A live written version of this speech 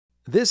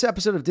This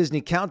episode of Disney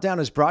Countdown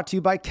is brought to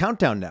you by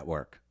Countdown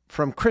Network.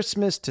 From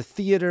Christmas to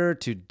theater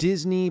to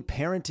Disney,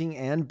 parenting,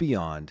 and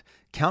beyond,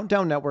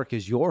 Countdown Network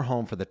is your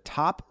home for the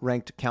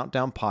top-ranked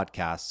countdown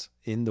podcasts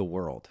in the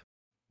world.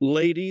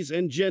 Ladies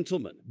and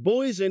gentlemen,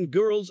 boys and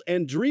girls,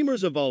 and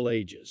dreamers of all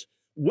ages,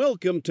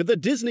 welcome to the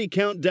Disney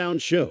Countdown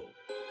Show.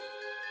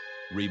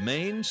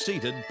 Remain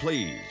seated,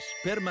 please.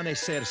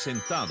 Permanecer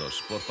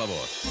sentados, por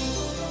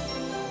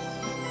favor.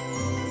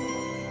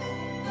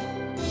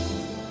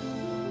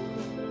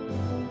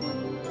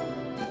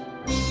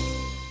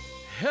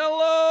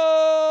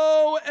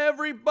 Hello,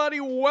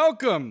 everybody.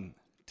 Welcome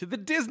to the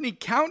Disney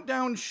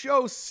Countdown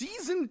Show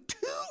Season 2.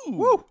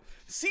 Woo!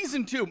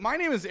 Season 2. My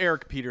name is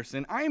Eric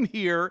Peterson. I am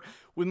here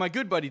with my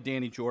good buddy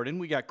Danny Jordan.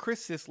 We got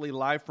Chris Sisley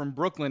live from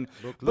Brooklyn.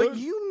 But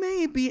you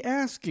may be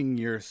asking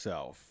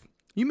yourself,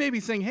 you may be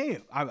saying,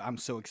 hey, I'm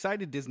so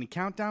excited. Disney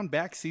Countdown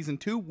back Season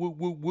 2. Woo,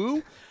 woo,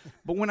 woo.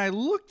 But when I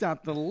looked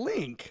at the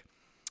link,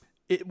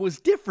 it was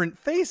different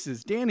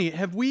faces. Danny,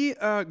 have we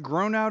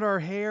grown out our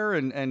hair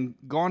and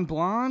gone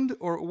blonde?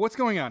 Or what's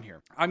going on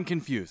here? I'm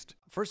confused.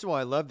 First of all,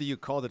 I love that you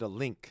called it a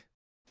link.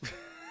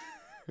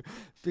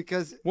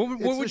 Because What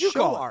it's would the you show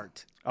call it?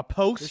 art. A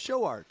post? The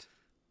show art.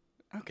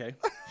 Okay,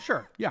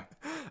 sure, yeah.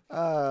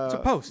 It's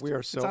a post. We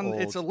are so old.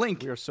 old. It's a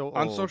link We are so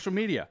on old. social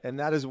media. And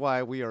that is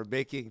why we are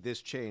making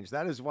this change.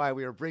 That is why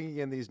we are bringing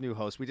in these new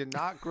hosts. We did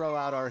not grow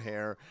out our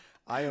hair.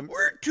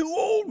 We're too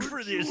old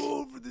for this. Too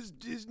old for this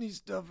Disney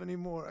stuff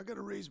anymore. I got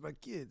to raise my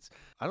kids.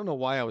 I don't know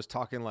why I was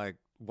talking like,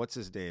 what's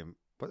his name?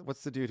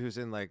 What's the dude who's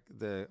in like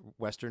the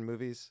Western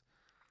movies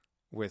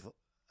with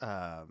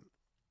Kurt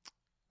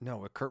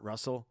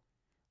Russell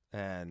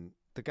and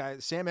the guy,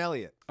 Sam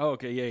Elliott. Oh,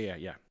 okay,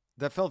 yeah.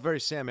 That felt very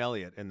Sam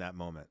Elliott in that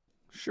moment.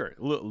 Sure,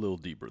 a little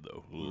deeper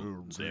though.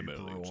 Sam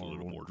Elliott's a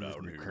little more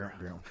down here.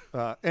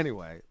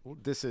 Anyway,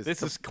 this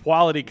is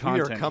quality we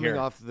content. are coming here.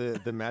 off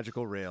the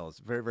magical rails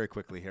very, very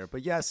quickly here.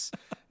 But yes,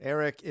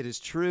 Eric, it is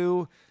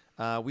true.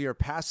 We are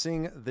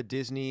passing the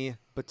Disney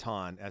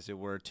baton, as it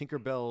were,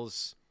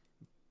 Tinkerbell's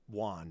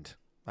wand.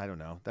 I don't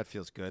know. That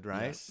feels good,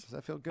 right? Yes. Does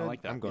that feel good? I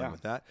like that. I'm going yeah.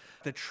 with that.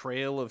 The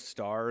trail of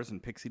stars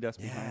and pixie dust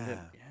behind it.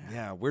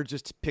 Yeah, we're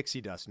just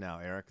pixie dust now,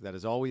 Eric. That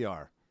is all we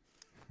are.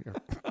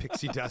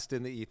 Pixie dust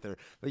in the ether.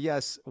 But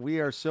yes,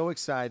 we are so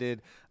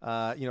excited.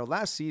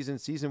 Last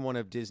season 1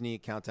 of Disney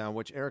Countdown,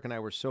 which Eric and I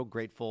were so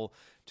grateful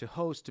to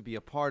host, to be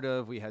a part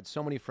of. We had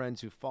so many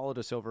friends who followed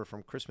us over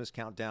from Christmas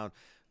Countdown,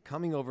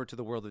 coming over to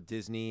the world of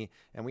Disney,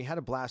 and we had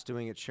a blast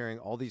doing it, sharing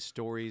all these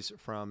stories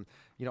from,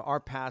 our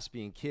past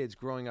being kids,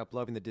 growing up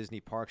loving the Disney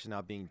parks, and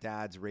now being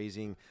dads,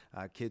 raising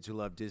kids who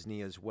love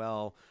Disney as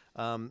well.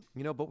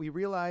 But we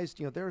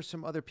realized, there are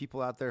some other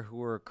people out there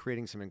who are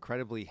creating some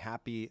incredibly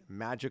happy,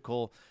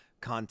 magical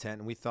content,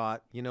 and we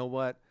thought, you know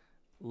what,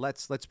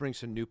 let's bring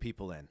some new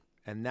people in,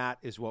 and that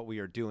is what we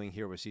are doing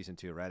here with Season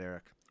 2, right,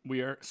 Eric?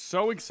 We are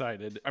so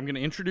excited. I'm going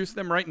to introduce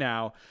them right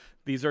now.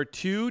 These are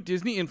 2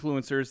 Disney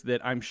influencers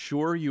that I'm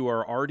sure you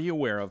are already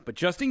aware of, but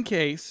just in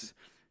case,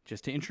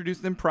 just to introduce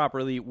them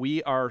properly,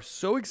 we are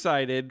so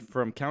excited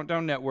from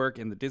Countdown Network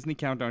and the Disney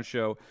Countdown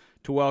Show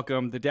to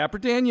welcome the Dapper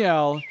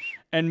Danielle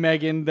and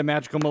Megan, the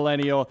Magical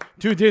Millennial,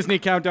 to Disney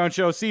Countdown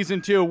Show Season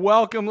 2.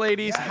 Welcome,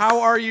 ladies. Yes.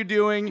 How are you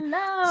doing?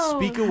 Hello.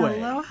 Speak away.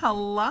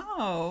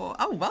 Hello.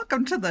 Oh,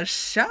 welcome to the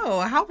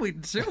show. How we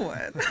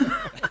doing?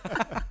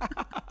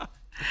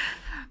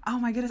 Oh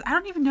my goodness. I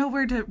don't even know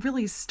where to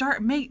really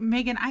start.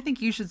 Megan, I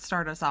think you should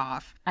start us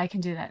off. I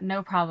can do that.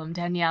 No problem,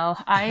 Danielle.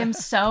 I am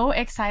so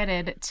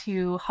excited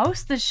to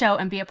host the show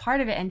and be a part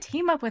of it and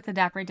team up with the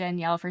Dapper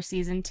Danielle for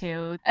Season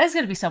 2. It's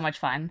going to be so much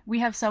fun. We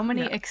have so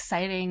many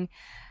exciting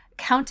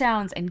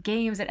countdowns and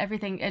games and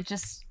everything.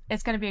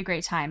 It's going to be a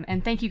great time.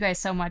 And thank you guys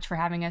so much for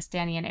having us,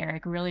 Danny and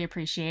Eric. Really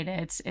appreciate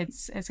it.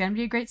 It's going to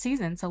be a great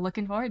season. So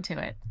looking forward to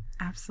it.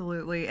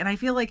 Absolutely. And I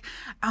feel like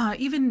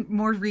even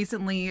more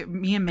recently,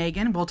 me and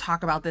Megan will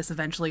talk about this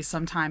eventually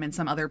sometime in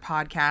some other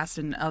podcast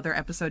and other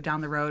episode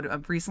down the road.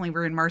 Recently, we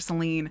were in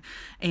Marceline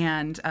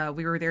and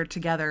we were there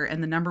together.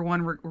 And the number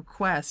one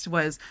request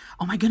was,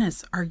 oh my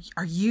goodness, are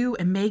you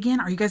and Megan,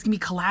 are you guys going to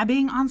be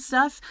collabing on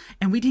stuff?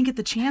 And we didn't get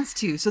the chance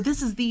to. So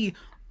this is the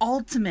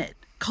ultimate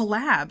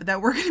collab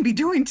that we're going to be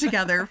doing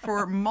together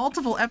for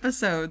multiple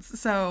episodes.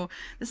 So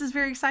this is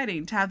very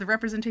exciting to have the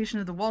representation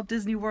of the Walt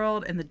Disney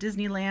World and the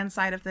Disneyland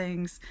side of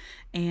things.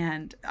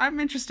 And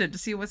I'm interested to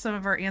see what some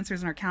of our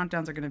answers and our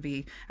countdowns are going to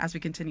be as we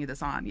continue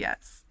this on.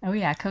 Yes. Oh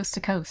yeah, coast to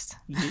coast.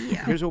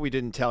 Yeah. Here's what we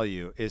didn't tell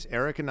you is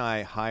Eric and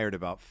I hired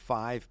about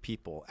 5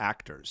 people,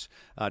 actors,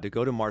 to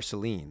go to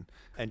Marceline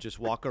and just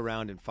walk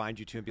around and find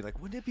you two and be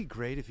like, wouldn't it be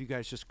great if you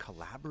guys just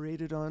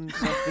collaborated on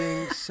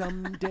something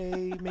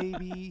someday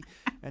maybe?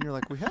 And you're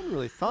like, we hadn't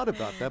really thought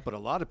about that, but a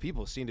lot of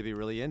people seem to be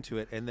really into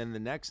it. And then the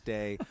next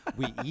day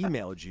we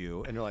emailed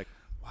you and you're like,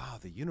 wow,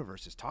 the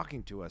universe is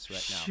talking to us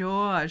right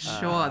now.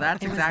 Sure.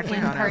 That's exactly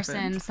how it happened.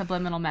 In-person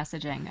subliminal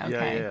messaging.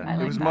 Okay.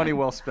 Yeah. It was money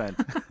well spent.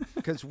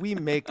 Because we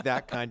make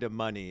that kind of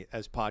money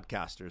as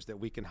podcasters that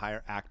we can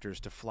hire actors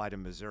to fly to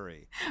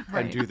Missouri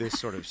and do this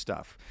sort of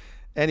stuff.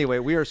 Anyway,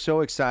 we are so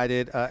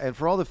excited, and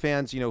for all the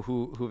fans,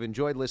 who've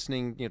enjoyed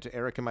listening, to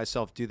Eric and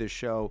myself do this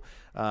show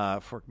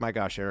for, my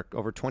gosh, Eric,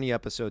 over 20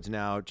 episodes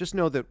now. Just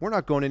know that we're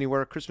not going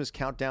anywhere. Christmas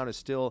Countdown is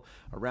still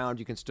around.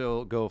 You can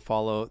still go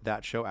follow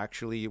that show.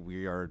 Actually,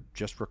 we are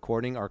just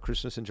recording our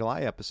Christmas in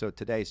July episode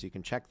today, so you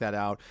can check that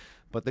out.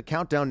 But the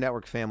Countdown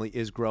Network family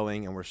is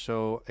growing, and we're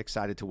so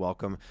excited to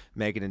welcome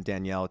Megan and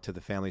Danielle to the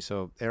family.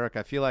 So, Eric,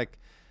 I feel like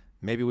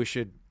maybe we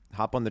should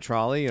hop on the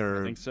trolley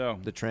or I think so.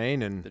 The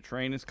train, and the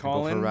train is go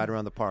calling. for a ride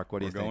around the park. What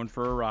do you think? We're going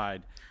for a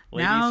ride.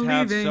 Ladies Now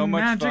have leaving so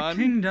much Magic fun.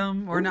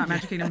 Kingdom, or not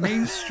Magic Kingdom,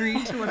 Main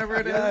Street, whatever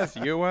it is. Yes,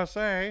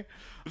 USA.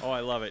 Oh, I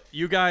love it.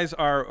 You guys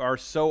are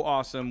so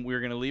awesome. We're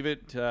going to leave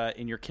it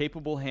in your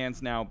capable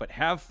hands now, but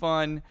have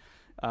fun.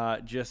 As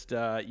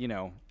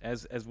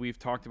we've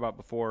talked about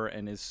before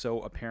and is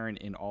so apparent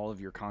in all of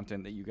your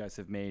content that you guys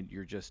have made,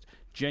 you're just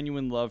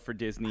genuine love for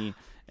Disney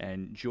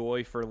and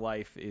joy for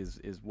life is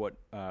what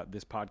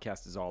this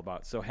podcast is all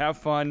about. So have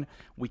fun.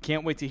 We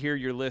can't wait to hear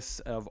your lists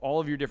of all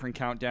of your different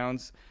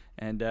countdowns,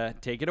 and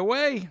take it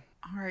away.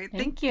 All right.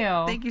 Thank you.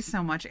 Thank you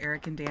so much,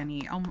 Eric and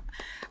Danny.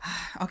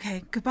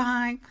 Okay,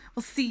 goodbye.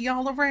 We'll see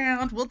y'all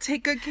around. We'll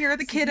take good care of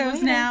the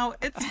kiddos now.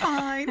 It's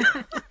fine.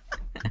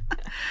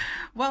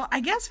 Well, I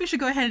guess we should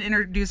go ahead and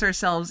introduce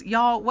ourselves.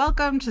 Y'all,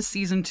 welcome to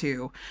season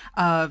 2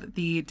 of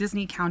the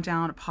Disney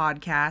Countdown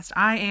podcast.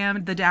 I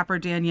am the Dapper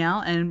Danielle,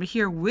 and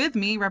here with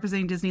me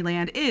representing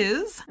Disneyland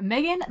is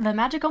Megan, the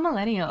magical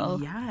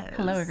millennial. Yes.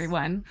 Hello,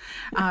 everyone.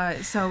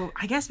 So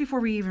I guess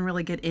before we even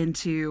really get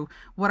into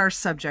what our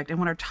subject and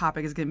what our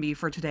topic is going to be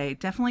for today,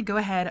 definitely go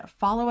ahead,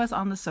 follow us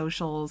on the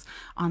socials,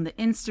 on the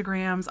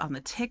Instagrams, on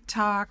the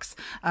TikToks,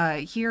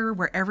 here,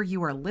 wherever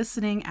you are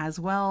listening as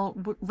well.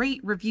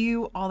 Rate,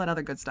 review, all that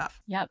other good stuff.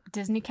 Yep,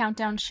 Disney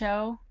Countdown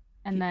Show,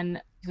 and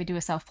then we do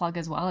a self plug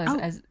as well.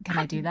 Can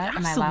I do that?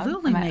 Am I allowed?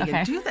 Absolutely, Megan.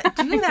 Okay. Do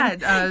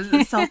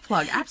that self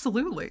plug.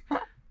 Absolutely.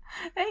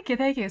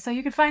 Thank you. So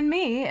you can find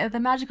me at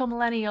the magical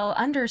millennial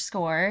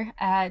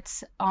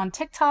 _ on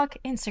TikTok,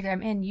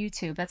 Instagram, and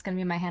YouTube. That's going to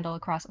be my handle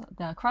across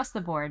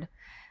the board.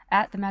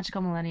 At the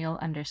magical millennial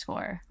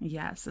 _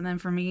 Yes. And then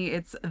for me,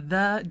 it's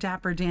the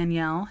Dapper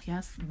Danielle.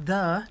 Yes,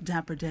 the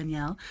Dapper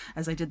Danielle,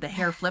 as I did the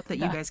hair flip that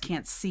you guys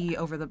can't see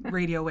over the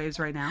radio waves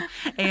right now.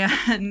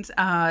 And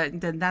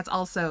then that's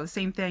also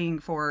same thing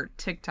for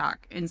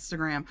TikTok,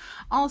 Instagram,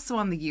 also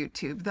on the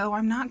YouTube, though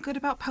I'm not good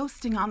about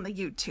posting on the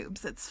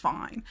YouTubes. It's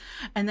fine.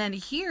 And then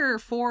here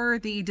for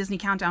the Disney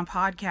Countdown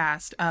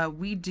podcast,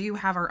 we do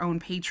have our own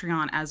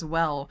Patreon as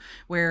well,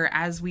 where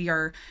as we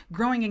are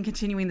growing and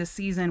continuing the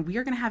season, we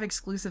are going to have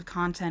exclusive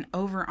content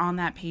over on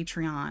that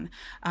Patreon,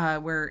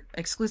 where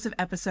exclusive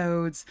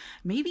episodes,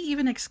 maybe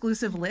even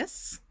exclusive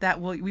lists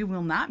that we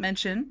will not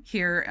mention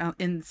here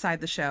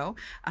inside the show.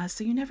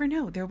 So you never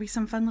know. There will be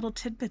some fun little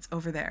tidbits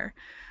over there.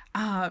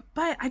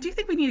 But I do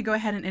think we need to go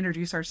ahead and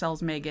introduce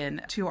ourselves,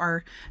 Megan, to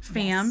our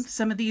fam. Yes.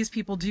 Some of these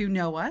people do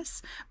know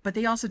us, but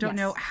they also don't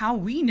know how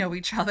we know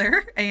each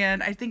other.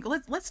 And I think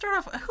let's start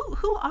off.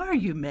 Who are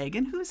you,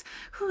 Megan?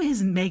 Who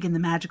is Megan, the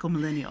magical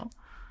millennial?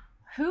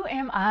 Who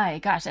am I?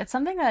 Gosh, it's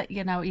something that,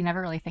 you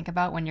never really think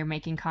about when you're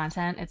making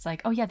content. It's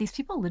like, oh yeah, these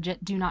people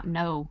legit do not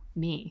know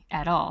me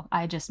at all.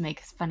 I just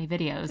make funny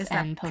videos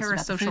and post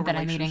about the food that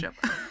I'm eating.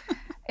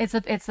 It's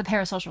the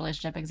parasocial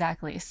relationship,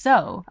 exactly.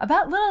 So,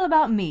 little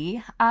about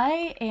me.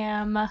 I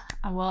am,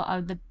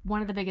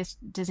 one of the biggest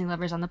Disney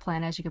lovers on the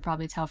planet, as you could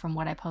probably tell from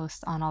what I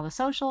post on all the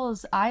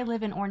socials. I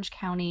live in Orange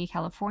County,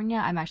 California.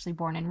 I'm actually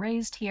born and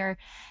raised here.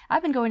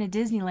 I've been going to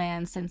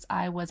Disneyland since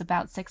I was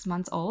about 6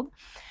 months old.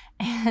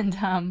 And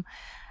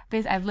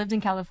I've lived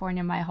in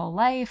California my whole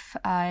life.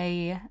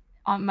 My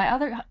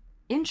other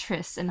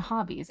interests and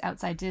hobbies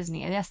outside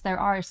Disney, yes, there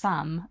are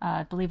some,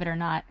 believe it or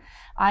not.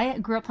 I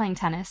grew up playing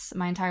tennis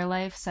my entire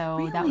life, so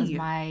really?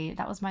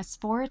 that was my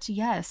sport.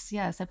 Yes,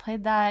 I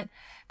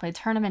played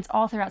tournaments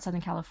all throughout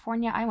Southern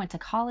California. I went to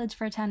college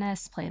for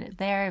tennis, played it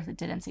there,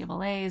 did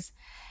NCAAs.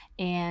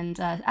 And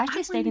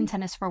actually stayed in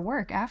tennis for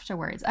work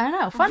afterwards. I don't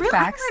know. Fun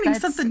facts. I'm learning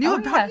something new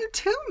about you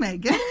too,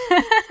 Megan.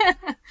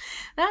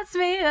 That's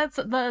me. That's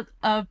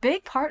a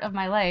big part of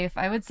my life.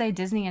 I would say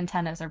Disney and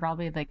tennis are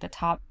probably like the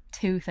top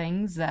 2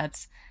 things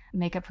that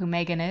make up who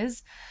Megan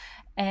is.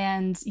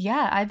 And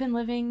yeah, I've been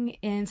living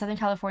in Southern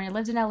California,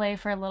 lived in LA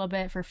for a little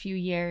bit, for a few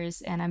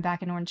years, and I'm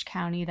back in Orange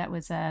County. That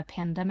was a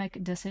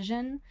pandemic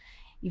decision,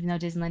 even though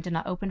Disneyland did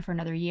not open for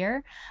another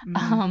year.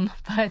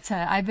 But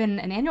I've been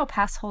an annual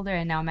pass holder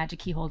and now a Magic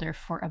Key holder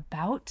for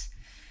about,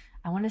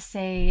 I want to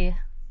say,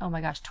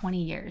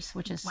 20 years,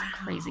 which is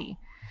crazy.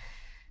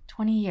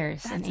 20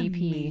 years in AP.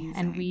 Amazing.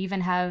 And we even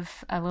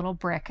have a little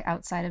brick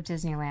outside of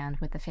Disneyland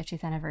with the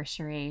 50th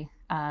anniversary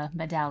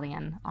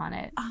medallion on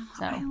it.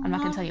 So I'm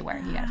not going to tell you where.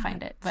 You got to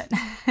find it. But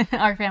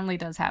our family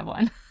does have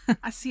one.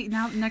 I see.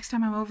 Now, next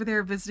time I'm over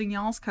there visiting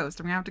y'all's coast,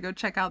 I'm going to have to go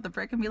check out the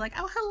brick and be like,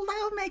 oh,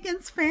 hello,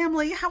 Megan's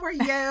family. How are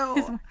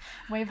you?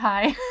 Wave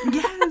hi.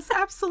 Yes,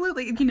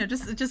 absolutely.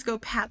 Just go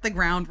pat the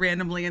ground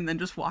randomly and then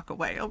just walk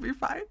away. It'll be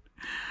fine.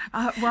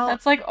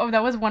 That's like,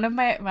 that was one of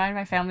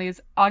my family's.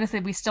 Honestly,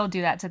 we still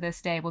do that to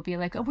this day. We'll be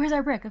like, oh, where's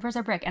our brick?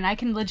 And I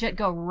can legit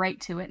go right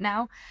to it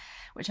now.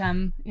 which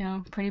I'm,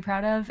 pretty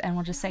proud of, and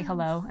we'll just say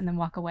hello and then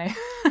walk away.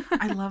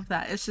 I love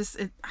that. It's just,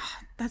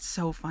 that's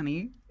so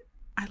funny.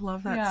 I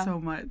love that so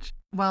much.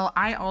 Well,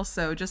 I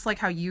also, just like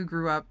how you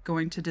grew up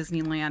going to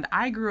Disneyland,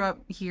 I grew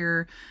up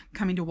here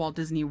coming to Walt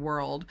Disney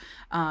World.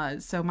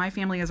 So my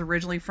family is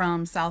originally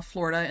from South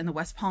Florida in the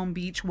West Palm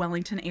Beach,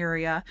 Wellington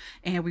area.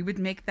 And we would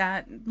make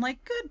that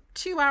like good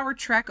 2-hour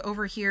trek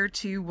over here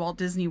to Walt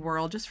Disney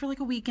World just for like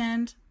a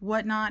weekend,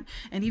 whatnot.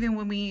 And even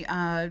when we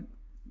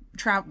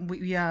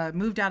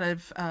moved out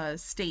of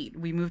state.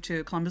 We moved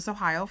to Columbus,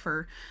 Ohio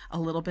for a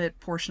little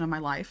bit portion of my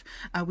life.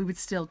 We would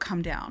still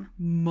come down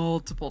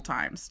multiple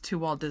times to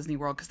Walt Disney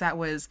World because that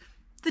was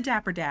the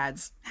Dapper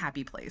Dad's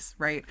happy place,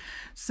 right?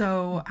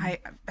 So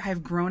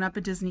I've grown up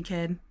a Disney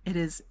kid. It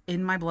is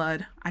in my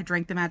blood. I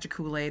drank the magic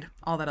Kool-Aid,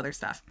 all that other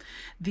stuff.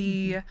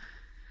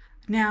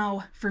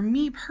 Now, for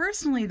me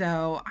personally,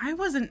 though, I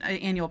wasn't an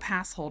annual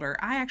pass holder.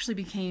 I actually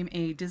became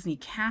a Disney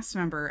cast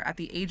member at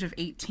the age of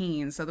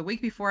 18. So the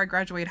week before I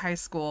graduated high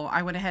school,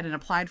 I went ahead and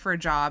applied for a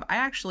job. I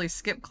actually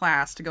skipped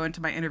class to go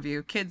into my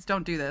interview. Kids,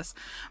 don't do this.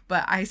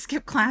 But I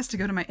skipped class to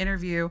go to my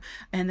interview,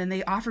 and then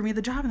they offered me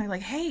the job, and they're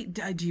like, hey,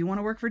 do you want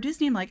to work for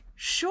Disney? I'm like,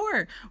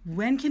 sure.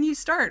 When can you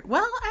start?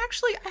 Well,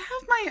 actually, I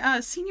have my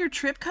senior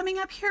trip coming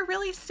up here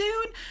really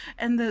soon.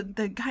 And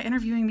the guy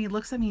interviewing me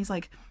looks at me, he's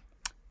like,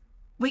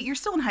 wait, you're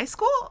still in high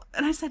school?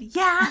 And I said,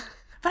 yeah,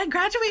 but I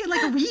graduated in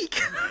like a week.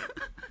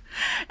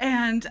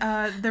 And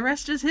the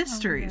rest is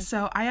history.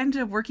 So I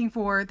ended up working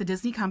for the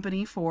Disney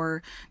company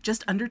for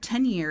just under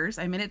 10 years.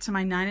 I made it to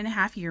my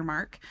 9.5-year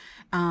mark.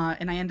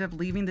 And I ended up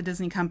leaving the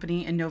Disney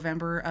company in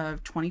November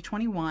of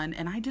 2021.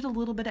 And I did a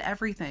little bit of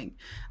everything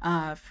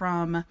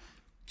from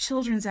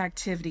children's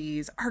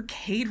activities,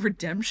 arcade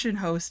redemption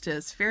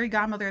hostess, fairy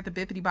godmother at the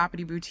Bippity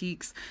Boppity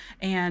Boutiques,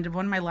 and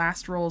one of my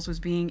last roles was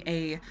being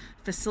a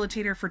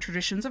facilitator for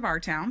Traditions of Our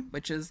Town,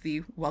 which is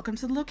the Welcome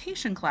to the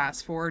Location class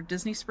for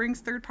Disney Springs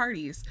third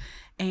parties,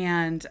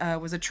 and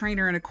was a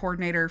trainer and a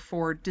coordinator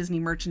for Disney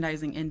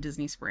merchandising in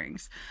Disney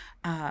Springs.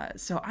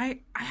 So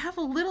I have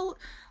a little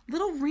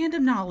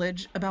random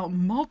knowledge about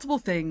multiple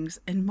things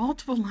and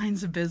multiple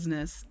lines of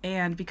business.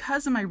 And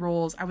because of my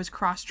roles, I was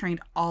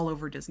cross-trained all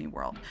over Disney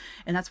World.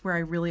 And that's where I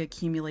really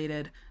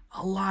accumulated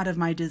a lot of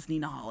my Disney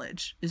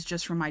knowledge, is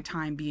just from my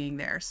time being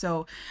there.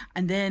 So,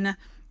 and then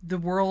the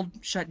world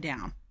shut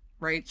down,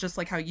 right? Just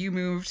like how you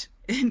moved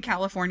in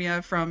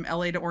California from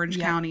LA to Orange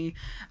County.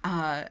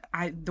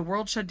 The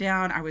world shut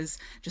down. I was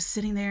just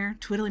sitting there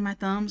twiddling my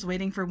thumbs,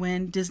 waiting for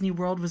when Disney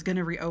World was going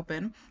to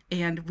reopen.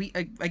 And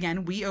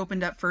we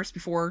opened up first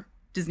before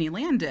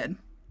Disneyland did.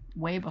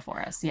 Way before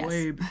us, yes.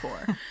 Way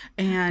before.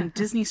 And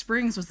Disney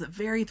Springs was the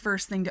very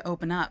first thing to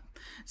open up.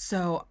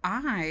 So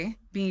I,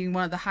 being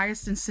one of the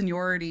highest in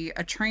seniority,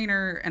 a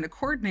trainer and a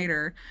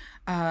coordinator,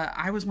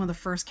 I was one of the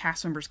first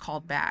cast members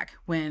called back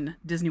when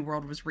Disney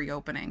World was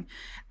reopening.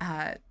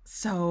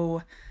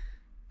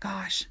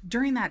 Gosh,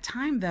 during that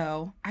time,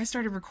 though, I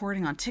started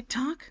recording on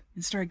TikTok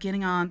and started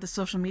getting on the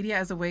social media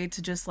as a way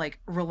to just like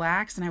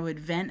relax. And I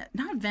would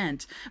not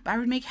vent, but I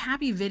would make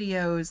happy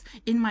videos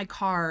in my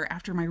car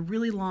after my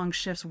really long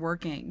shifts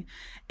working.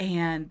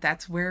 And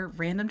that's where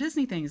Random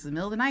Disney Things, in the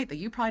middle of the night, that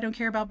you probably don't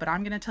care about, but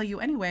I'm going to tell you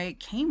anyway,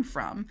 came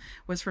from,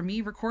 was from me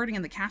recording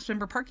in the cast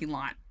member parking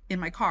lot in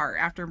my car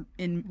at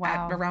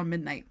around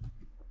midnight.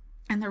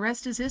 And the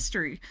rest is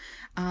history.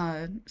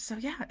 So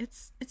yeah,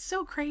 it's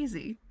so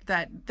crazy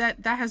that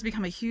has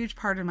become a huge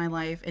part of my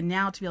life. And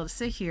now to be able to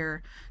sit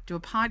here, do a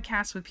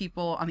podcast with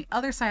people on the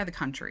other side of the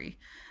country,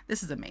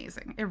 this is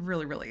amazing. It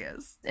really, really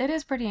is. It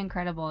is pretty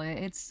incredible.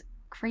 It's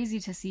crazy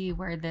to see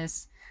where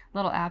this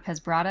little app has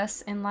brought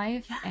us in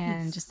life. Yes.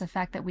 And just the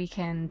fact that we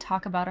can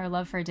talk about our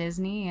love for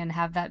Disney and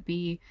have that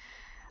be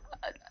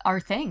our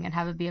thing and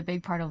have it be a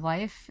big part of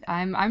life.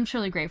 I'm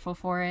truly grateful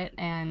for it,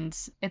 and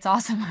it's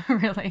awesome.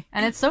 Really.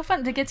 And it's so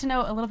fun to get to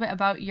know a little bit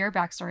about your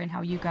backstory and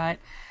how you got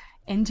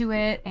into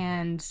it,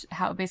 and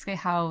how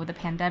the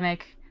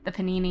pandemic, the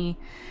panini,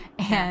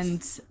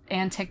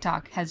 and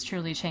TikTok has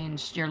truly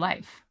changed your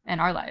life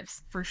and our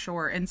lives. For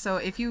sure. And so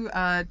if you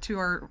to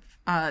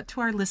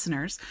our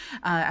listeners,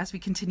 as we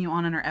continue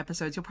on in our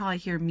episodes, you'll probably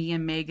hear me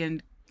and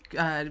Megan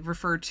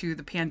refer to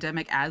the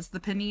pandemic as the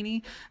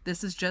panini.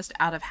 This is just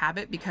out of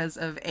habit because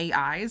of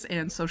AIs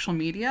and social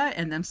media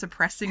and them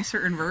suppressing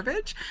certain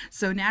verbiage.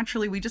 So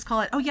naturally we just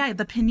call it,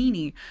 the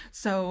panini.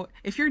 So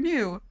if you're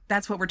new,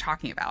 that's what we're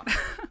talking about.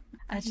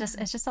 It's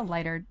just a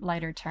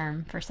lighter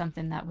term for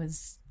something that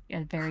was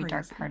a very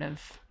dark part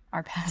of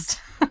our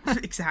past.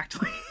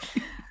 Exactly.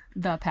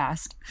 The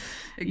past.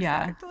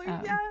 Exactly.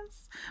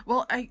 Yes.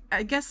 Well,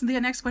 I guess the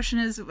next question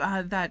is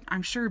that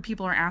I'm sure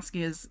people are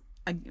asking is,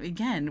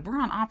 again, we're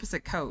on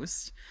opposite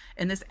coasts,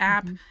 and this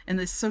app and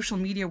this social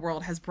media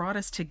world has brought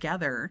us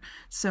together.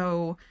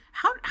 So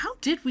how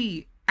did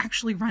we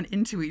actually run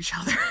into each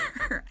other?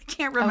 I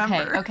can't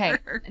remember. Okay.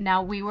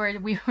 Now we were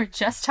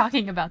just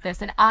talking about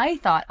this, and I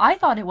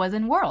thought it was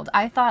in World.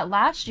 I thought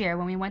last year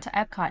when we went to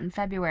Epcot in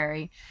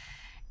February,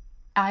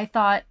 I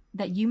thought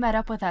that you met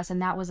up with us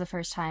and that was the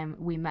first time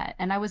we met.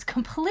 And I was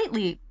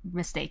completely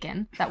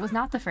mistaken. That was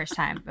not the first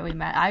time that we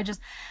met.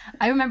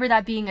 I remember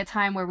that being a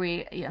time where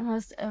we,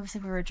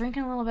 obviously we were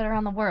drinking a little bit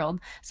around the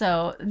world.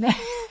 So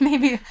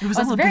maybe It was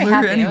I all a very blur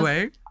happy.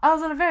 anyway. I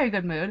was in a very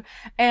good mood.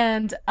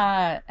 And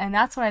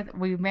that's why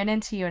we ran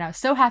into you, and I was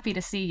so happy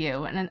to see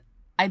you. And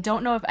I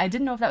didn't know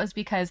if that was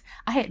because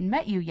I hadn't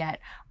met you yet,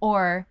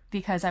 or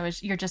because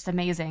you're just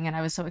amazing and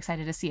I was so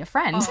excited to see a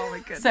friend. Oh my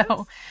goodness.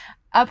 So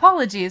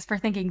apologies for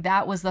thinking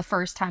that was the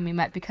first time we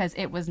met, because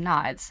it was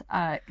not.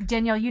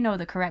 Danielle, you know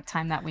the correct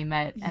time that we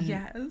met, and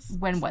yes.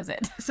 When was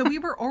it? So we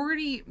were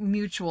already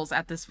mutuals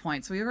at this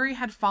point. So we already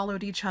had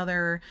followed each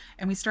other,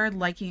 and we started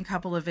liking a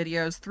couple of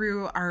videos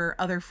through our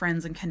other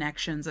friends and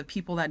connections of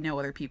people that know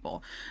other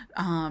people.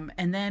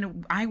 And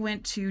then I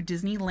went to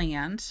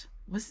Disneyland.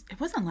 It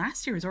wasn't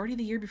last year, it was already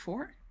the year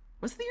before.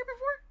 Was it the year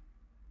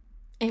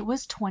before? It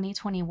was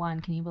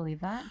 2021. Can you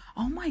believe that?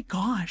 Oh my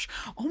gosh.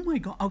 Oh my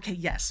God. Okay,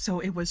 yes. So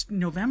it was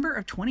November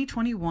of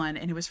 2021,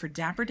 and it was for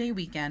Dapper Day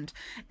weekend.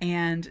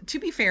 And to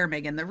be fair,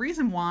 Megan, the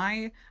reason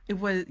why it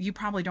was, you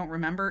probably don't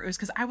remember, it was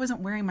because I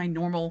wasn't wearing my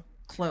normal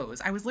clothes.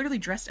 I was literally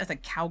dressed as a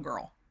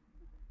cowgirl.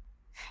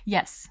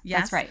 Yes,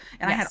 that's right.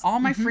 And yes. I had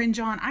all my fringe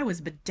on. I was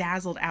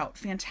bedazzled out.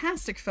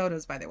 Fantastic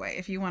photos, by the way.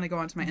 If you want to go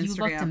onto my Instagram,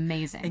 you looked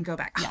amazing and go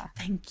back. Yeah. Oh,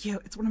 thank you.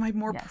 It's one of my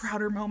more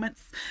prouder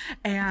moments.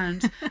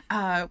 And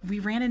we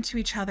ran into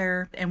each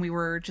other, and we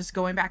were just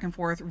going back and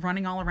forth,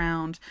 running all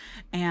around.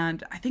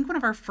 And I think one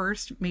of our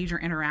first major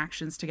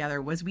interactions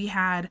together was we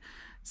had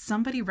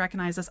somebody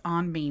recognize us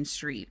on Main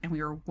Street, and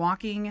we were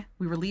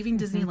leaving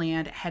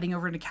Disneyland, heading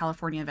over to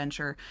California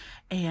Adventure.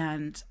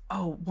 And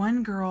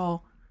one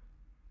girl,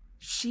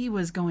 she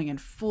was going in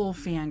full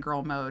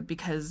fangirl mode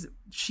because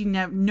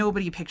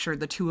nobody pictured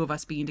the two of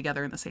us being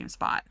together in the same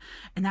spot.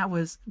 And that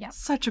was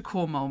such a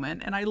cool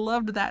moment. And I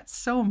loved that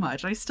so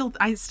much. I still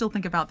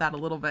think about that a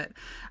little bit.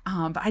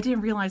 But I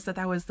didn't realize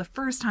that was the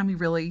first time we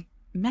really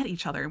met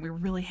each other and we were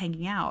really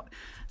hanging out.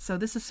 So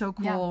this is so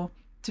cool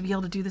to be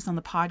able to do this on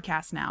the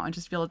podcast now and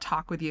just be able to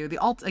talk with you. The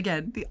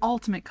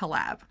ultimate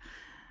collab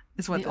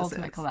is what this is. The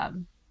ultimate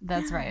collab.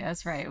 That's right.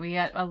 That's right. We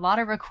got a lot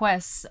of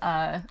requests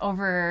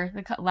over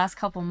the last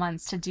couple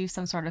months to do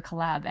some sort of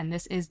collab, and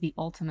this is the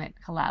ultimate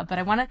collab. But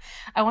I want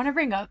to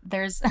bring up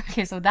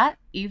so that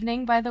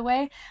evening, by the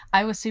way,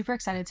 I was super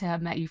excited to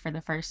have met you for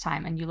the first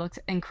time, and you looked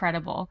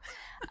incredible.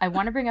 I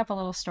want to bring up a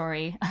little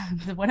story.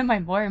 One of my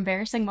more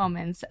embarrassing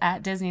moments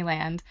at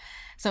Disneyland.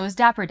 So it was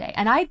Dapper Day,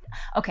 and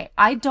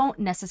I don't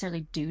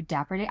necessarily do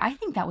Dapper Day. I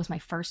think that was my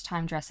first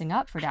time dressing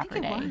up for Dapper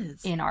Day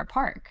in our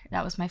park.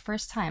 That was my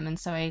first time, and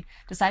so I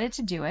decided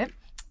to do it.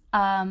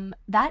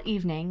 That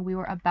evening, we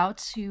were about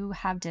to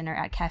have dinner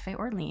at Cafe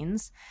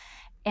Orleans,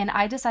 and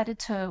I decided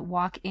to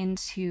walk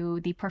into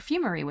the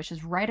perfumery, which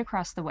is right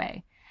across the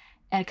way.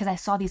 And because I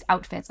saw these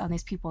outfits on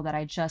these people that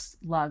I just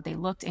loved. They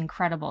looked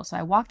incredible. So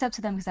I walked up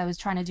to them because I was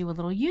trying to do a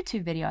little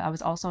YouTube video. I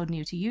was also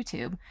new to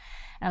YouTube.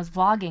 And I was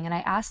vlogging, and I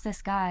asked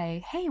this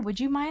guy, hey, would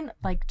you mind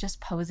just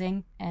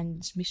posing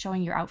and me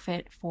showing your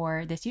outfit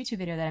for this YouTube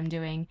video that I'm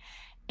doing?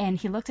 And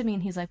he looked at me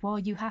and he's like, well,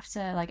 you have to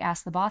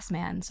ask the boss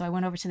man. So I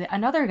went over to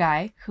another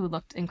guy who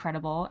looked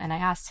incredible, and I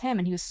asked him,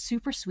 and he was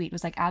super sweet,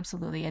 was like,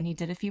 absolutely. And he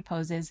did a few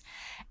poses,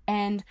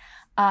 and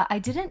I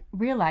didn't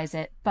realize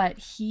it, but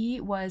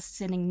he was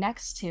standing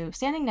next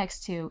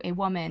to a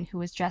woman who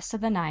was dressed to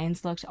the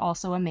nines, looked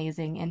also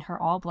amazing in her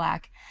all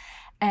black.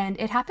 And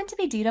it happened to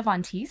be Dita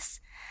Von Teese.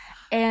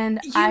 And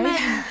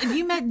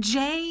you met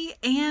Jay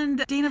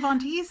and Dana Von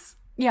Teese?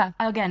 Yeah.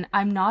 Again,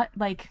 I'm not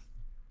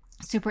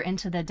super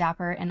into the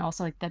dapper and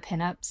also the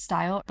pinup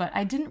style, but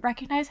I didn't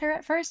recognize her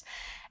at first.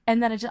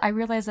 And then I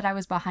realized that I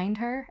was behind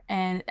her,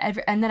 and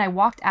then I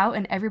walked out,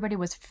 and everybody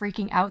was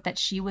freaking out that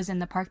she was in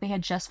the park. They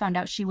had just found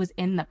out she was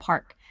in the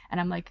park, and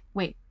I'm like,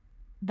 wait,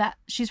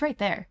 she's right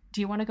there.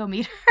 Do you want to go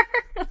meet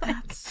her?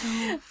 That's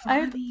so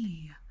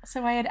funny.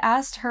 So I had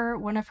asked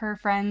one of her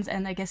friends,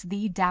 and I guess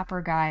the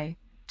dapper guy,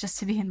 just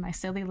to be in my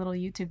silly little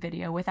YouTube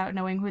video without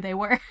knowing who they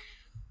were.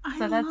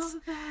 I love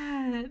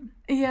that.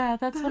 Yeah,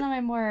 that's one of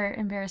my more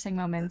embarrassing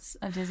moments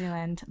of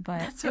Disneyland,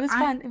 but it was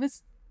fun.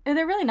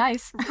 They're really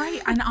nice.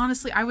 Right. And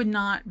honestly, I would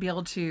not be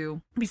able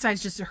to,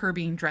 besides just her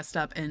being dressed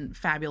up and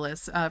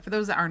fabulous. For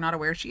those that are not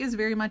aware, she is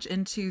very much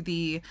into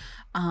the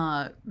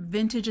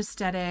vintage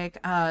aesthetic,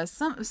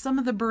 some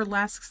of the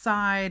burlesque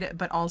side,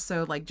 but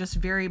also just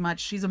very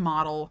much, she's a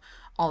model,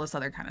 all this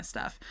other kind of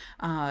stuff.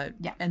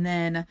 And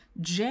then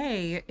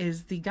Jay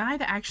is the guy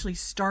that actually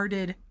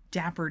started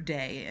Dapper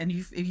Day. And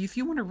if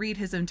you want to read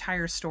his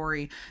entire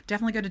story,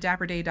 definitely go to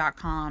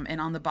dapperday.com.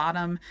 And on the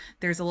bottom,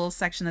 there's a little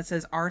section that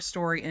says Our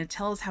Story, and it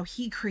tells how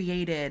he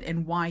created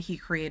and why he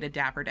created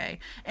Dapper Day.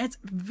 And it's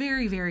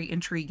very, very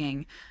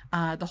intriguing,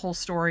 the whole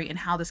story and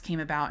how this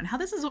came about and how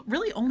this has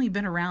really only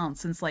been around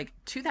since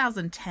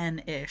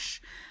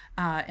 2010-ish.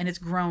 And it's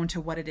grown to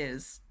what it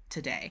is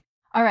today.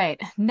 All right,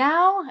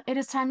 now it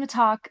is time to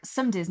talk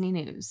some Disney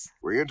news.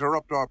 We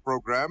interrupt our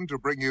program to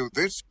bring you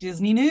this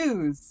Disney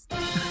news.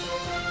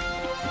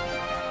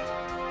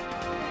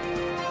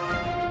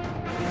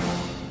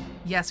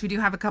 Yes, we do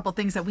have a couple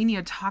things that we need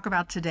to talk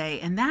about today,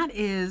 and that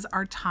is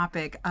our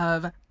topic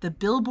of the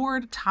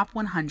Billboard Top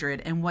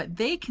 100 and what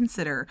they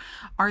consider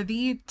are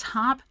the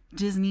top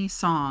Disney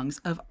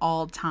songs of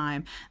all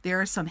time. There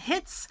are some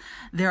hits,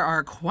 there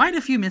are quite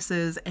a few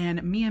misses,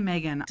 and me and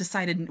Megan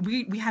decided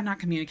we have not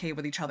communicated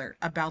with each other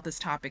about this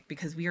topic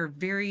because we are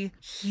very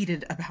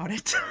heated about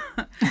it.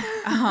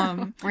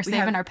 We're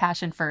saving our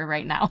passion for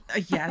right now.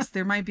 Yes,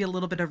 there might be a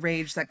little bit of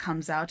rage that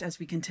comes out as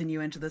we continue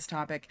into this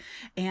topic.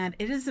 And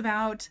it is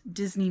about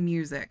Disney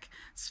music.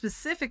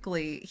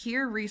 Specifically,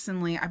 here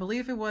recently, I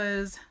believe it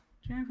was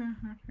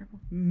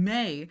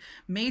May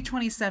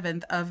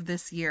 27th of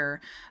this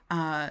year,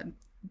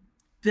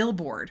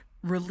 Billboard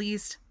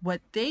released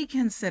what they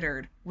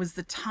considered was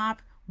the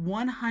top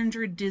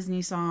 100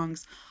 Disney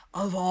songs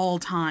of all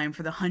time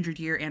for the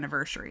 100-year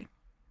anniversary.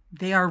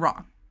 They are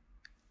wrong.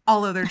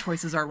 All of their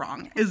choices are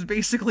wrong, is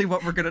basically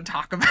what we're going to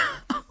talk about.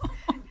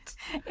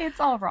 It's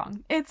all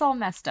wrong. It's all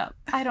messed up.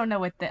 I don't know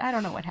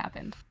what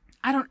happened.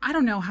 I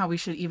don't know how we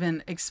should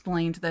even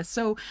explain this.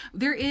 So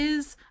there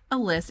is a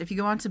list. If you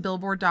go onto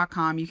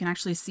billboard.com, you can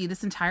actually see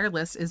this entire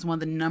list is one of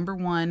the number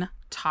one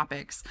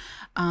topics.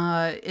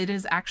 It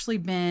has actually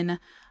been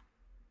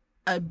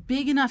a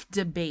big enough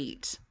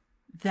debate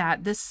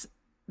that this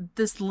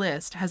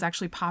list has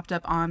actually popped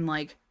up on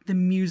like the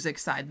music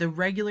side, the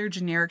regular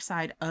generic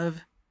side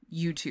of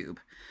YouTube,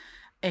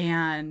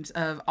 and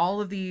of all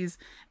of these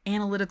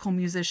analytical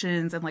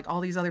musicians and like all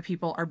these other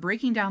people are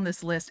breaking down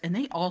this list, and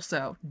they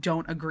also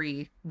don't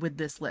agree with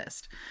this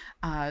list.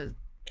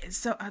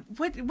 So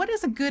what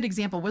is a good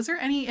example? Was there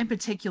any in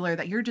particular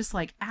that you're just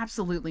like,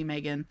 absolutely,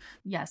 Megan?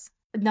 Yes.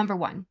 Number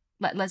one.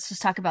 Let's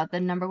just talk about the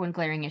number one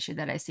glaring issue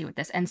that I see with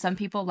this. And some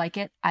people like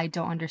it. I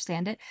don't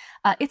understand it.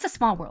 It's a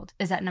Small World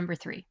is at number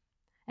 3.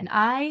 And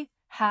I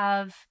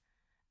have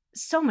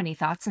so many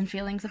thoughts and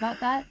feelings about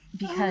that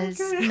because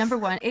number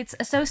one, it's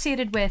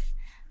associated with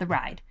the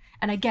ride.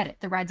 And I get it.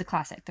 The ride's a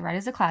classic. The ride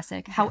is a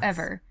classic. Yes.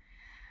 However,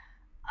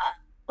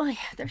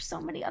 there's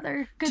so many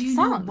other good songs. Do you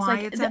know why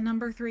it's at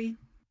number 3?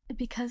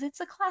 Because it's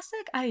a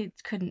classic. I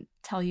couldn't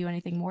tell you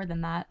anything more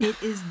than that.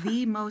 It is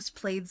the most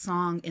played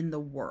song in the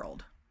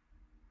world.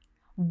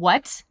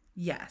 What?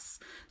 Yes.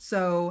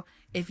 So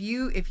if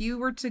you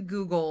were to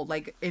Google,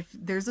 like, if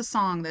there's a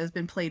song that has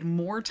been played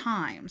more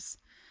times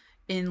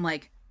in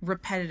like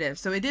repetitive,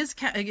 so it is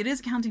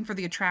accounting for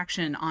the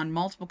attraction on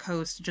multiple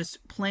coasts,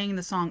 just playing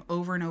the song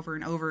over and over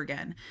and over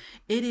again.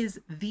 It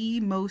is the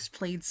most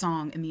played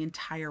song in the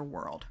entire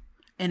world,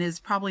 and is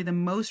probably the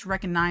most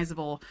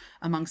recognizable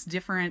amongst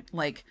different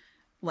like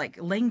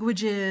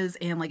languages,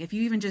 and like if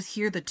you even just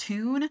hear the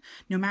tune,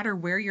 no matter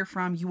where you're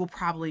from, you will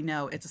probably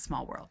know it's a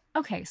Small World.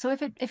 Okay, so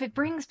if it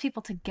brings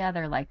people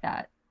together like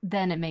that,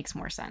 then it makes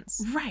more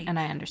sense, right? And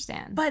I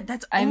understand, but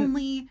that's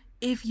only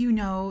if you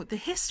know the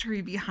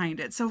history behind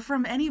it. So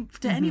from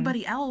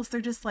anybody else,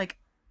 they're just like,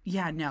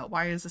 yeah, no,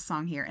 why is this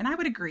song here? And I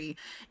would agree,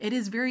 it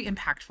is very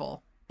impactful.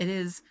 It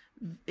is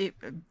a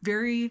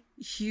very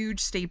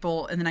huge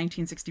staple in the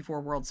 1964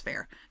 World's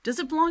Fair. Does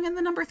it belong in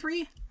the number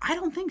 3? I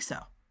don't think so.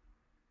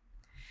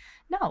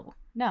 No.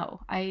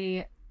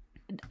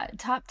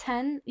 Top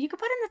 10, you could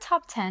put in the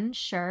top 10,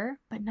 sure,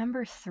 but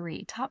number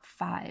 3, top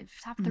 5,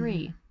 top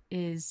 3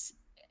 is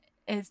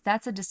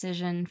that's a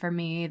decision for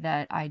me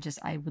that I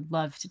would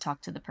love to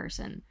talk to the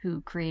person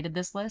who created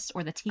this list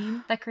or the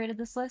team that created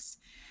this list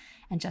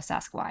and just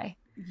ask why.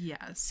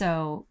 Yes.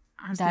 So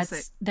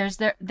there's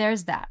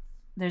that,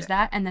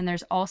 and then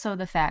there's also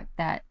the fact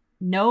that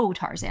no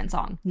Tarzan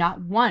song,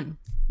 not one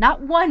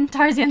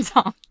Tarzan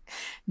song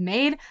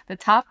made the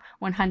top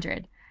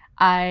 100.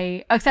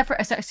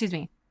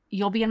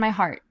 You'll Be in My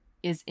Heart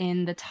is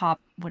in the top,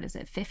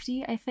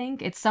 50, I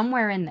think? It's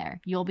somewhere in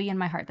there. You'll Be in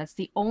My Heart. That's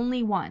the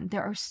only one.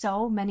 There are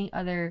so many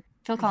other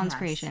Phil Collins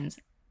creations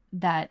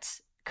that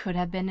could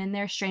have been in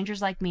there.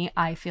 Strangers Like Me,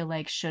 I feel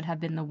like should have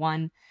been the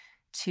one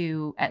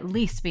to at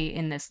least be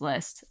in this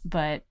list.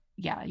 But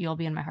yeah, You'll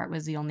Be in My Heart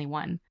was the only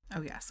one.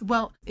 Oh, yes.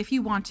 Well, if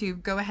you want to,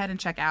 go ahead and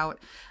check out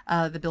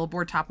the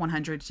Billboard Top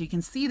 100 so you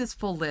can see this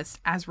full list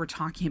as we're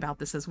talking about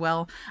this as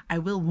well. I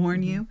will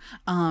warn you,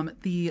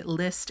 the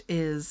list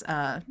is,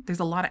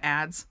 there's a lot of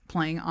ads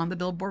playing on the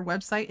Billboard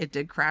website. It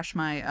did crash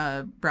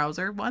my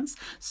browser once.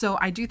 So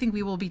I do think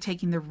we will be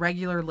taking the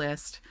regular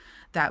list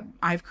that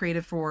I've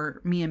created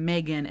for me and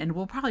Megan, and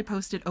we'll probably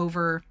post it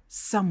over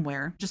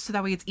somewhere just so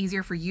that way it's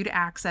easier for you to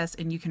access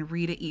and you can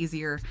read it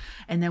easier.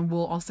 And then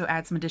we'll also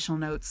add some additional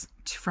notes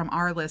from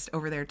our list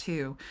over there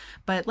too.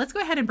 But let's go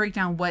ahead and break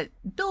down what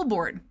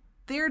Billboard,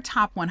 their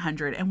top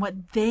 100, and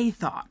what they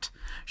thought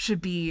should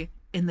be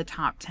in the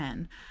top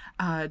 10.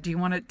 Do you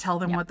want to tell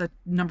them what the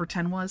number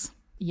 10 was?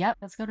 Yep.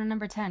 Let's go to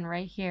number 10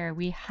 right here.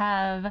 We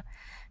have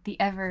the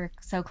ever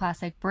so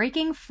classic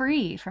Breaking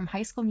Free from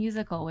High School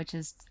Musical, which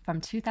is from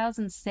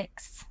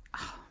 2006.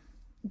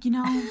 You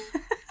know,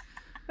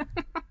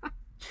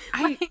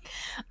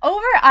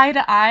 over Eye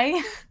to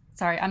Eye.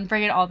 Sorry, I'm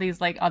bringing all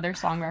these like other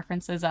song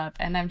references up,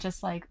 and I'm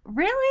just like,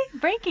 really?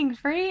 Breaking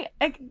Free?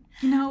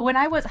 When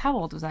I was, how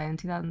old was I in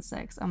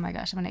 2006? Oh my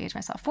gosh, I'm going to age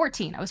myself.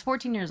 14. I was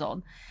 14 years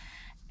old.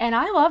 And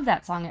I love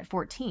that song at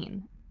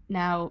 14.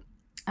 Now,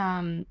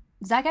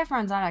 Zac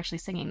Efron's not actually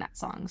singing that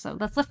song, so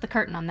let's lift the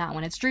curtain on that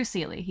one. It's Drew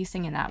Seeley. He's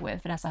singing that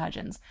with Vanessa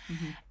Hudgens.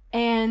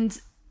 And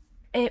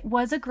it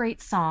was a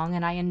great song,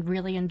 and I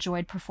really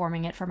enjoyed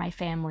performing it for my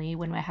family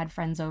when I had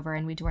friends over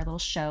and we do our little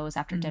shows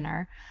after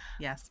dinner.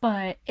 Yes.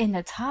 But in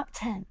the top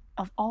 10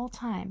 of all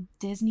time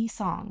Disney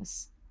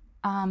songs,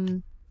 no,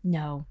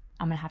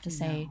 I'm gonna have to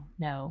say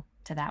no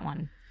to that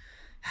one.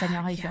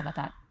 Danielle, how do you feel about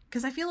that?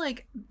 Because I feel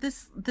like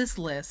this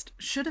list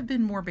should have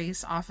been more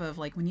based off of,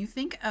 like, when you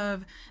think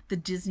of the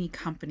Disney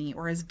company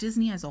or as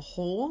Disney as a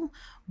whole,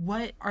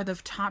 what are the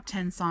top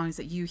 10 songs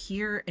that you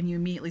hear and you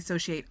immediately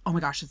associate, oh my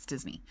gosh, it's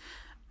Disney.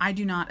 I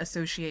do not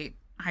associate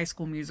High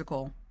School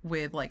Musical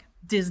with, like,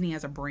 Disney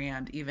as a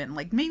brand even.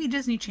 Like, maybe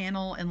Disney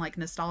Channel and, like,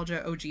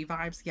 nostalgia OG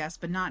vibes, yes,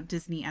 but not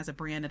Disney as a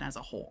brand and as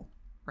a whole,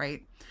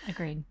 right?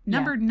 Agreed.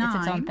 Number 9.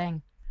 It's its own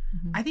thing.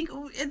 I think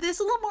this is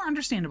a little more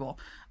understandable.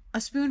 A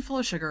Spoonful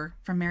of Sugar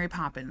from Mary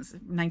Poppins,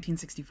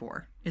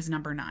 1964, is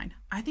number 9.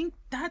 I think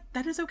that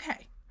is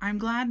okay. I'm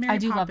glad Mary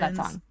Poppins love that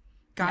song.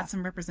 Got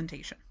some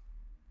representation.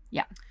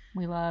 Yeah,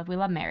 we love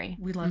Mary.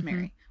 We love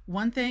Mary.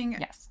 One thing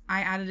Yes.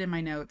 I added in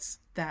my notes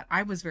that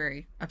I was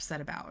very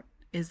upset about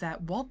is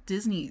that Walt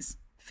Disney's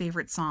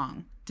favorite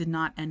song did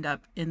not end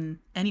up in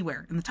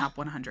anywhere in the top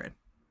 100.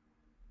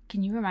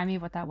 Can you remind me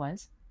of what that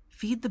was?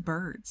 Feed the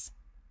Birds.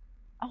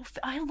 Oh,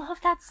 I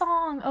love that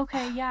song.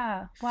 Okay,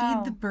 yeah.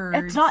 Wow. Feed the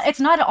Birds. It's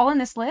not all in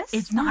this list?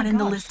 It's Oh not my in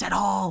the gosh. list at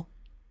all.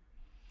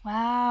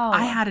 Wow.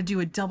 I had to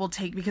do a double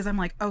take because I'm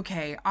like,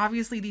 okay,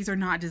 obviously these are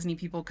not Disney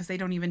people because they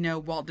don't even know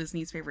Walt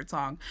Disney's favorite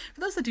song.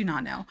 For those that do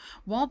not know,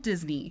 Walt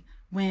Disney,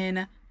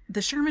 when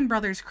the Sherman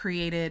Brothers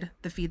created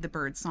the Feed the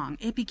Birds song,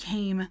 it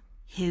became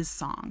his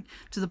song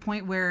to the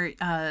point where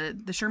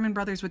the Sherman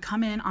Brothers would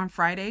come in on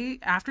Friday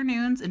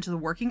afternoons into the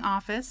working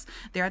office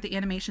there at the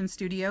animation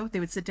studio.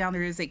 They would sit down.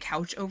 There is a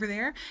couch over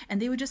there,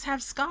 and they would just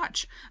have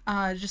scotch,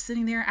 just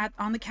sitting there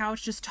on the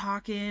couch, just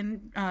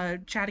talking,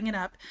 chatting it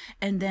up.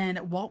 And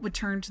then Walt would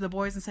turn to the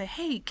boys and say,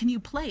 "Hey, can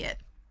you play it?"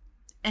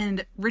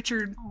 And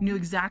Richard knew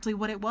exactly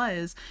what it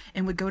was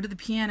and would go to the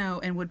piano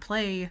and would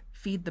play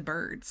Feed the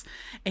Birds.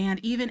 And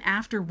even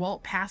after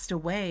Walt passed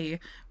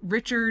away,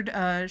 Richard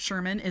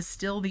Sherman is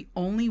still the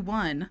only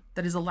one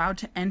that is allowed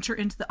to enter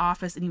into the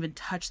office and even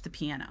touch the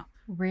piano.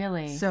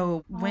 Really?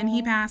 So when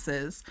he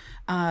passes,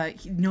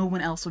 no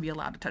one else will be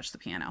allowed to touch the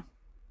piano.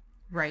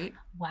 Right?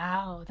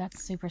 Wow,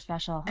 that's super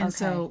special. And Okay.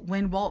 so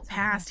when Walt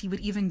passed, he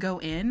would even go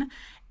in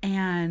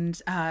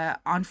and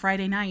on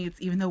Friday nights,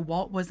 even though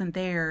Walt wasn't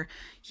there,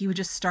 he would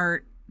just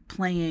start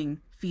playing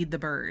Feed the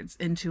Birds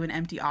into an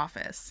empty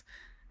office.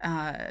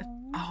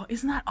 Oh,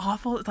 isn't that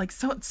awful? It's like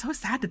so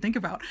sad to think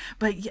about.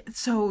 But yeah,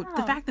 so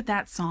the fact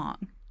that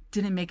song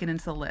didn't make it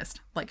into the list,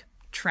 like,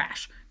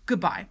 trash.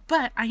 Goodbye.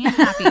 But I am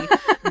happy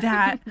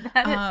that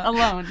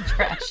alone,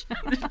 trash.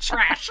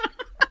 trash.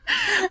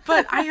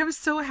 But I am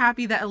so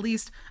happy that at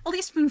least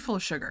Spoonful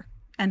of Sugar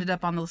ended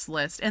up on this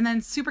list. And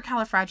then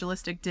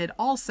Supercalifragilistic did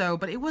also,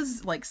 but it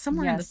was like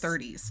somewhere in the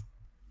 30s.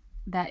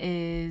 That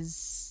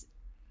is,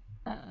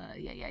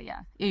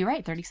 yeah. You're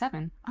right,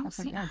 37. Oh, That's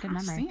see, good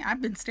memory. See,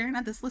 I've been staring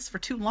at this list for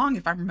too long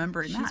if I'm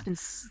remembering She's that. been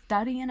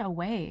studying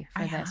away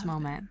for this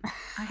moment.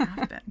 I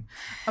have been.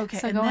 Okay,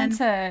 So and going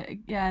then,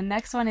 to,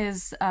 next one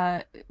is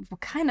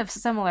kind of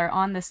similar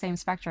on the same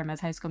spectrum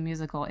as High School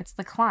Musical. It's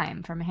The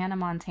Climb from Hannah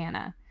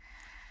Montana.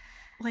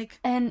 like,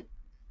 And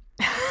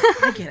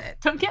I get it.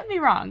 don't get me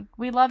wrong,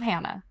 we love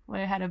Hannah. I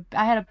had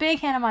a big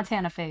Hannah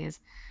Montana phase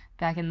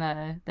back in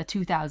the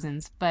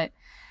 2000s, but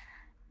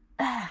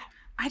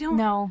I don't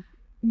no,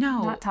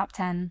 know. not top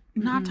 10.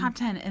 Not top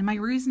 10. And my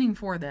reasoning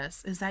for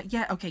this is that,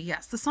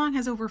 yes, the song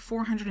has over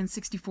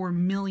 464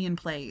 million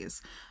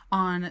plays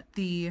on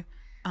the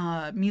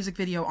music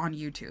video on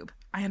YouTube.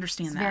 I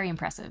understand It's that. very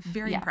impressive.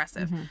 Very Yeah.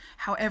 impressive.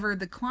 However,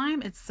 The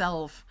Climb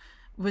itself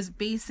was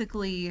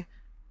basically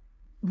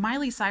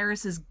Miley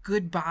Cyrus's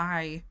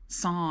goodbye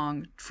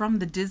song from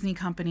the Disney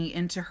company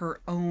into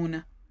her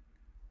own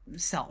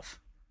self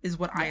is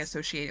what I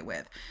associate it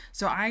with.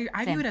 So I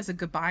view it as a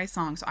goodbye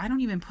song. So I don't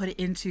even put it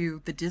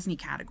into the Disney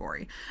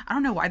category. I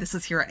don't know why this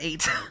is here at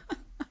 8.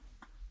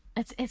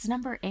 It's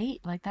number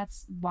 8. Like,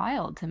 that's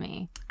wild to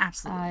me.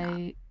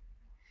 Absolutely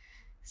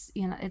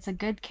not. It's a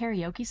good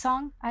karaoke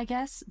song, I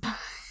guess.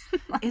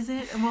 Is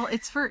it? Well,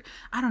 it's for,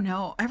 I don't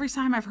know. Every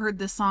time I've heard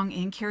this song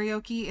in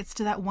karaoke, it's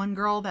to that one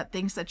girl that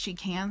thinks that she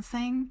can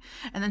sing.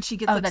 And then she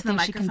gets up that to the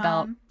thinks she can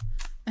belt. microphone.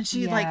 And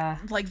she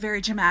like very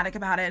dramatic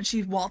about it. And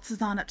she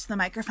waltzes on up to the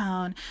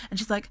microphone. And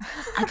she's like,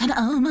 I can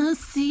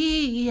almost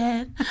see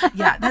it.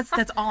 Yeah,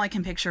 that's all I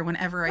can picture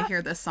whenever I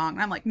hear this song.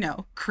 And I'm like,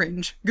 no,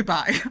 cringe.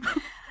 Goodbye.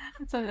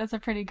 That's a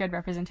pretty good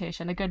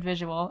representation, a good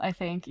visual, I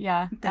think.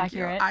 Yeah, Thank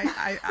you.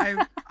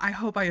 accurate. I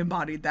hope I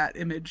embodied that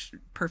image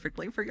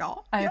perfectly for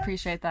y'all. I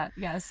appreciate that.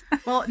 Yes.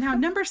 Well, now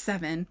number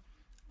 7,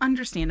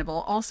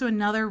 understandable. Also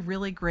another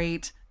really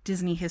great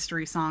Disney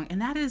history song,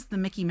 and that is the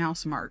Mickey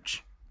Mouse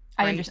March.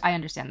 Right? I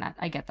understand that.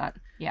 I get that.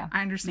 Yeah.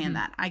 I understand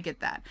that. I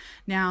get that.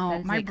 Now, That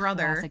is my a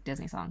brother, classic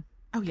Disney song.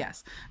 Oh,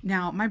 yes.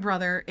 Now, my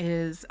brother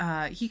is,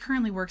 he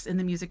currently works in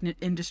the music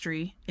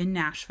industry in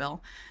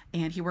Nashville,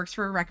 and he works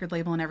for a record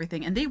label and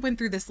everything. And they went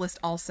through this list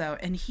also,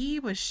 and he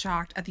was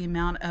shocked at the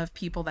amount of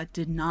people that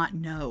did not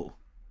know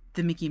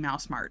the Mickey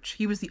Mouse March.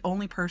 He was the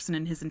only person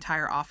in his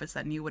entire office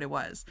that knew what it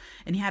was,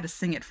 and he had to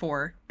sing it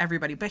for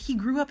everybody. But he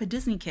grew up a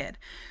Disney kid.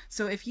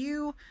 So if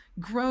you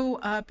grow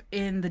up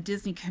in the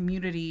Disney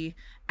community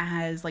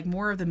as like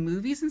more of the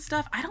movies and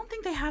stuff, I don't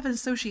think they have an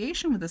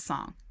association with this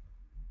song.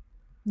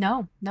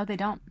 No, they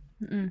don't.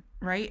 Mm-mm.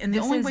 Right? And the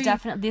This only is way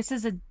definitely, this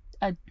is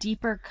a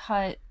deeper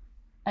cut,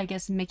 I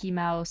guess, Mickey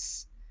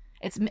Mouse.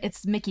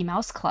 It's Mickey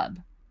Mouse Club,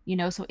 you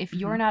know. So if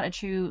you're not a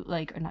true,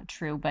 like, or not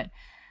true, but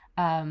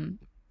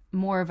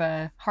more of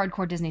a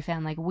hardcore Disney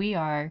fan like we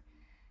are,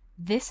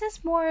 this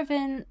is more of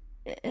an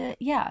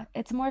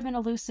it's more of an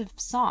elusive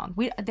song.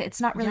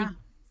 It's not really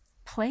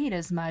played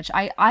as much.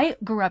 I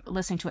grew up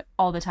listening to it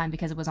all the time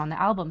because it was on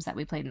the albums that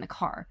we played in the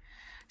car.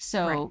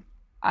 So Right.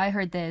 I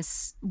heard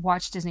this,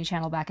 watched Disney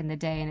Channel back in the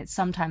day, and it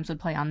sometimes would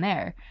play on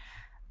there.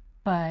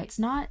 But it's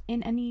not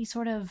in any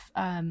sort of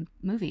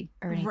movie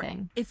or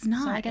anything. It's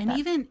not. So I get and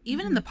that.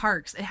 even in the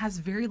parks, it has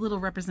very little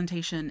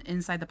representation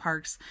inside the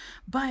parks.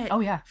 But Oh,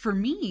 yeah. for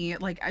me,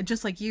 like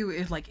just like you,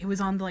 it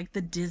was on like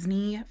the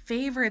Disney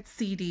favorite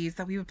CDs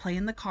that we would play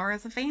in the car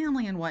as a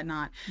family and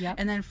whatnot. Yep.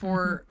 And then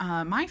for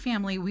my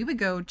family, we would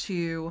go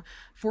to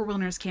Fort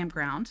Wilderness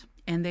Campground.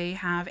 And they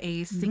have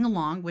a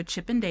sing-along with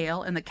Chip and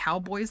Dale, and the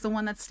cowboy's the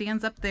one that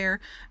stands up there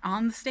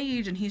on the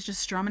stage, and he's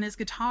just strumming his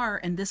guitar.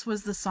 And this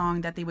was the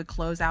song that they would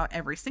close out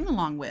every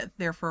sing-along with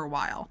there for a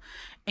while.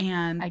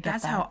 And I get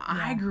that's that, how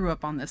I yeah. grew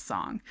up on this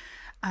song.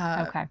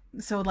 Okay.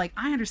 So, like,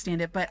 I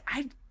understand it, but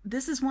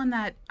this is one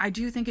that I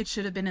do think it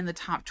should have been in the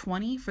top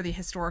 20 for the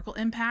historical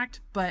impact,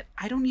 but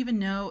I don't even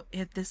know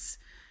if this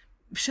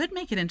should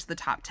make it into the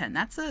top 10.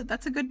 That's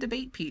a good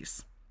debate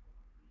piece.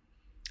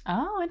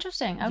 Oh,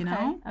 interesting. Okay. You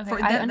know? Okay.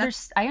 For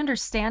I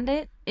understand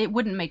it. It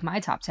wouldn't make my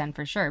top 10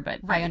 for sure, but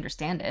Right. I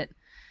understand it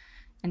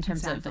in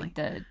terms of Exactly.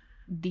 like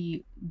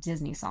the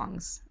Disney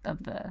songs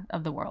of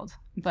the world.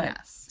 But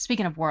Yes.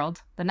 speaking of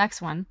world, the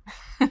next one,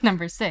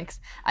 number 6,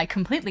 I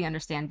completely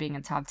understand being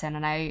in top 10,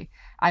 and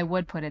I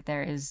would put it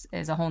there is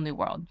A Whole New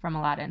World from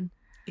Aladdin.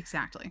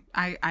 Exactly.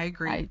 I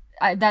agree.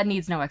 I that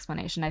needs no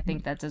explanation. I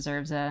think that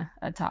deserves a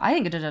top. I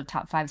think it deserves a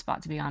top 5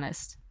 spot, to be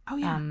honest. Oh,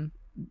 yeah.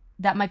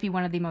 That might be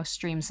one of the most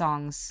streamed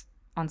songs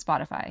on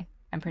Spotify.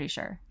 I'm pretty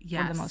sure. One of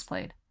Yes. the most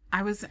played.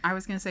 I was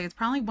gonna say it's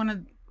probably one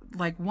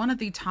of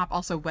the top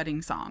also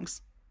wedding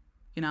songs.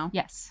 You know?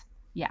 Yes.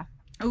 Yeah.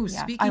 Oh,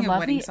 Yeah. speaking I of love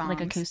wedding the songs, like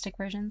acoustic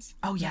versions.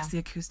 Oh yes, Yeah. the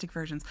acoustic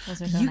versions.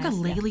 Those are The so nice,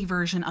 ukulele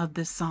version of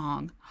this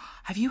song.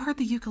 Have you heard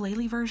the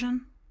ukulele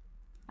version?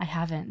 I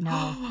haven't.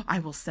 No. I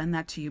will send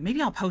that to you.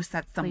 Maybe I'll post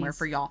that somewhere Please.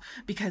 for y'all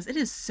because it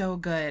is so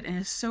good and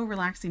it's so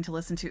relaxing to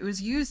listen to. It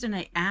was used in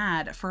an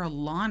ad for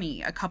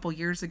Lonnie a couple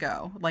years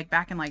ago, like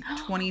back in like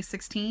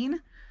 2016.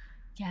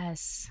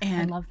 Yes.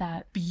 And I love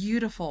that.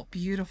 Beautiful,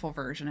 beautiful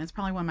version. It's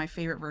probably one of my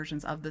favorite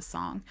versions of this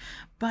song.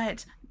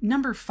 But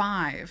number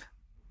 5,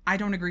 I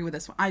don't agree with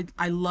this one.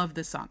 I love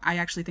this song. I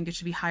actually think it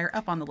should be higher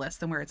up on the list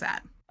than where it's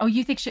at, Oh,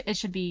 you think it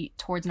should be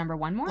towards number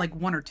 1 more? like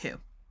 1 or 2.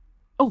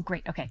 Oh,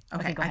 great. Okay.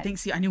 Okay, Go I ahead. think.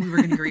 See, I knew we were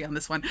going to agree on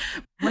this one.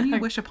 When You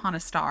Wish Upon a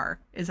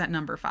Star is at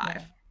number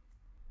 5.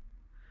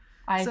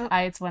 So-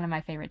 it's one of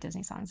my favorite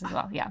Disney songs as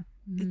well. Yeah.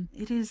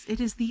 It is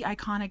the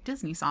iconic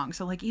Disney song.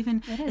 So like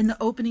even It in is. the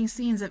opening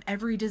scenes of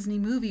every Disney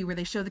movie where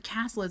they show the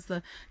castle, it's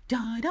the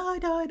da da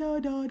da da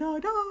da da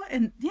da,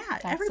 and yeah,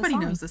 the everybody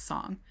song. knows this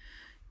song,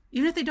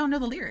 even if they don't know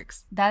the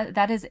lyrics.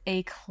 That is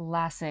a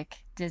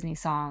classic Disney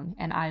song,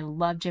 and I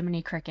love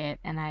Jiminy Cricket,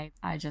 and I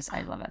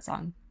love that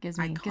song. Gives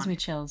me Iconic.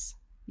 chills.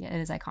 Yeah, it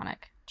is iconic.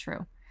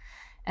 True.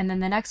 And then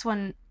the next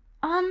one,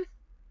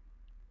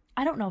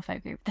 I don't know if I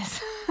agree with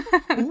this.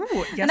 Ooh,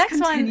 The yes, next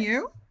one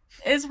continue.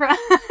 is from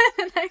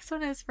the next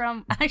one is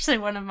from actually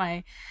one of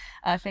my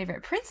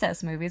favorite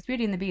princess movies,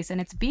 Beauty and the Beast, and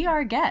it's Be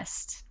Our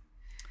Guest.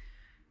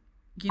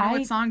 You know I-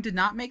 what song did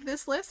not make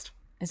this list?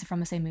 Is it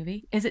from the same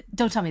movie? Is it?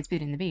 Don't tell me it's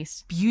Beauty and the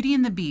Beast. Beauty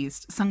and the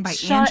Beast, sung by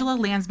Shut- Angela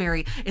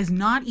Lansbury, is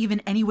not even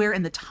anywhere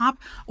in the top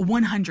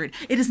 100.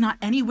 It is not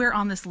anywhere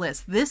on this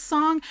list. This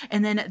song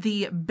and then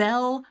the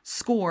Belle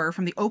score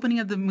from the opening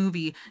of the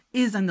movie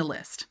is on the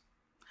list.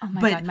 Oh my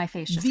But god, my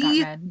face just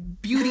the got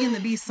red. Beauty and the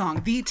Beast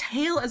song, the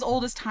Tale as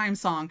Old as Time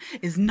song,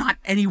 is not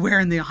anywhere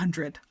in the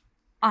 100.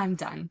 I'm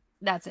done.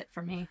 That's it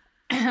for me.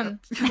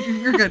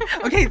 You're good.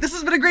 Okay, this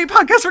has been a great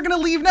podcast. We're going to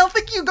leave now.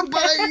 Thank you.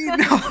 Goodbye.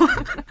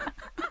 No.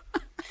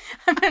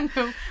 I'm going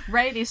to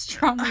write a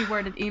strongly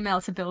worded email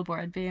to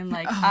Billboard being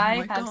like, Oh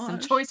I my have some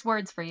gosh. choice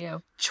words for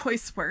you.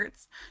 Choice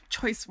words.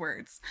 Choice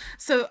words.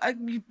 So,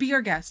 Be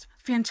Our Guest.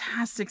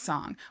 Fantastic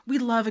song. We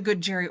love a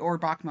good Jerry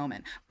Orbach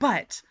moment.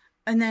 But,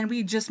 and then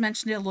we just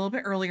mentioned it a little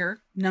bit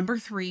earlier. Number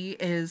 3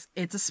 is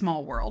It's a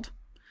Small World,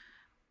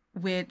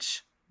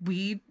 which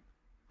we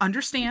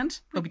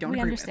understand, but we don't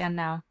agree understand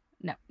now.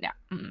 No, yeah.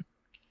 Mm-mm.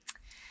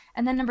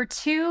 And then number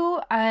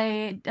 2,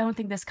 I don't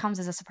think this comes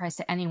as a surprise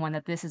to anyone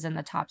that this is in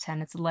the top 10.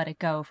 It's Let It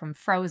Go from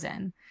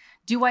Frozen.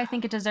 Do I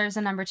think it deserves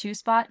a number 2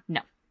 spot?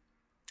 No.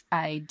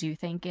 I do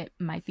think it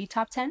might be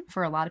top 10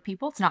 for a lot of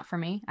people. It's not for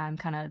me. I'm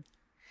kind of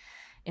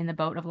in the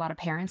boat of a lot of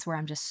parents where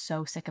I'm just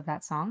so sick of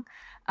that song.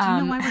 Do you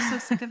know why we're so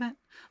sick of it?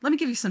 Let me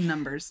give you some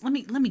numbers. Let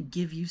me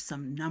give you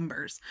some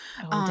numbers.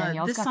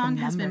 Danielle's This got the song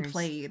has been numbers.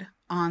 played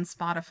on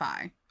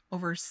Spotify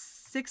over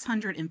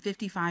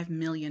 655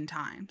 million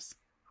times.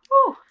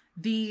 Woo.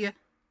 The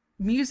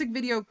music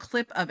video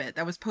clip of it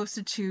that was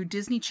posted to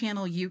Disney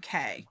Channel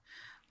UK,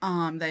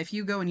 that if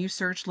you go and you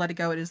search Let It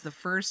Go, it is the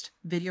first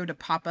video to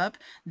pop up.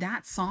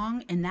 That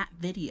song and that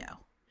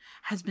video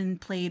has been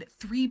played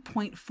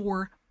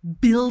 3.4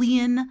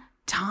 billion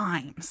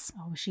times.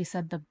 Oh, she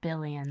said the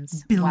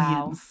billions.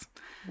 Billions.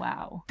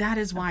 Wow. That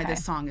is why Okay.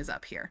 this song is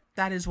up here.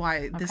 That is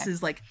why this Okay.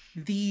 is like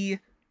the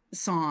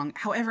song.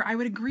 However, I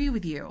would agree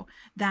with you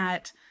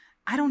that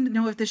I don't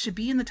know if this should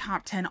be in the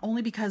top 10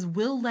 only because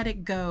will Let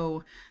It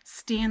Go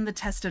stand the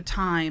test of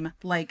time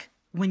like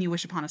When You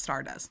Wish Upon a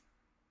Star does,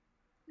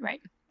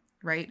 Right.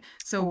 right?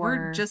 So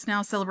we're Or- just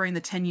now celebrating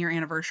the 10-year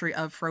anniversary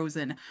of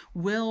Frozen.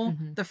 Will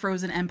Mhm. the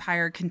Frozen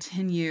Empire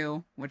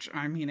continue, which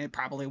I mean, it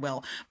probably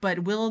will, but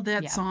will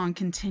that Yeah. song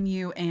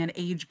continue and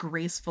age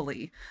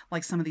gracefully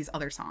like some of these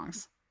other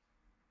songs?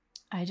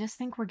 I just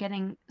think we're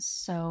getting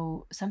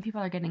some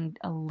people are getting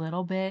a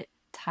little bit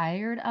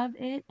tired of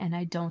it. And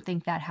I don't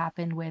think that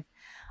happened with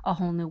A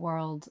Whole New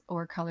World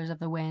or Colors of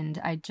the Wind.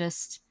 I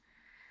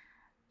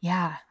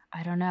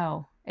don't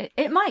know.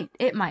 It might.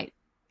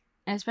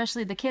 And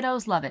especially the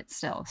kiddos love it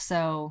still.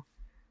 So,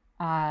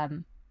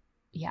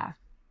 yeah,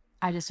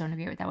 I just don't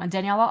agree with that one.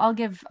 Danielle, I'll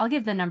give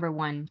the number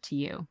one to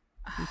you.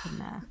 You can,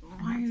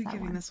 Why are you announce that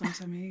giving one. this one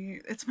to me?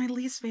 It's my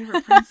least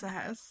favorite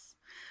princess,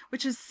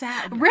 which is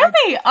sad.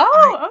 Really?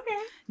 Okay.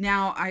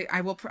 Now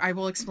I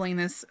will explain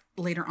this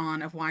later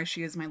on of why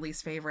she is my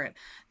least favorite.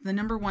 The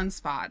number one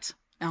spot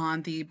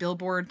on the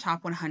Billboard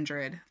Top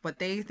 100, what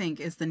they think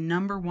is the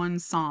number one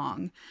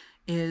song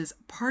is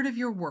Part of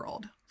Your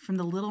World from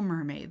The Little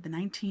Mermaid, the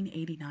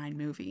 1989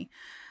 movie.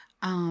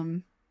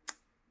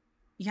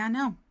 Yeah,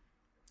 no.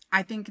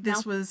 I think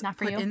this No, was not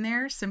for put you. in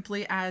there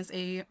simply as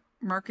a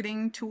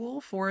marketing tool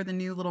for the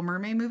new Little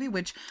Mermaid movie,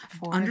 which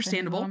For the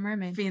understandable, Little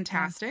Mermaid, yeah.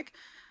 fantastic.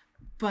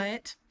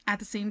 But at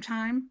the same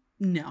time,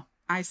 no.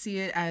 I see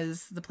it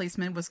as the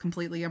placement was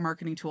completely a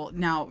marketing tool.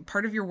 Now,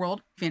 Part of Your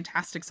World,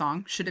 fantastic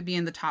song. Should it be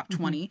in the top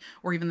 20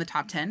 or even the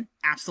top 10?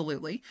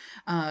 Absolutely.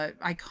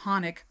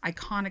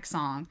 Iconic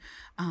song.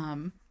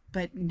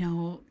 But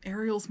no,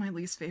 Ariel's my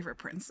least favorite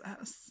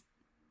princess.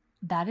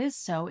 That is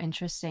so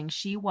interesting.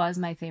 She was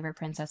my favorite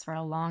princess for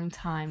a long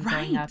time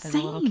growing Right, up as a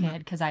little same. kid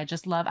because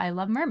I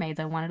love mermaids.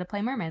 I wanted to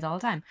play mermaids all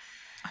the time.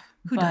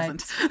 Who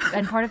doesn't?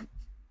 And part of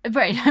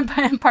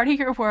Part of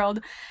Your World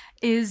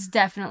is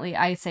definitely,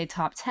 I say,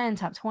 top 10,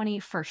 top 20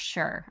 for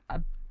sure.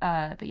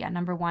 But yeah,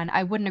 number one,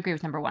 I wouldn't agree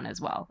with number one as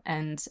well.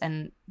 And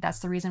that's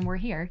the reason we're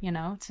here,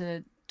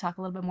 to talk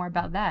a little bit more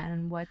about that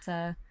and what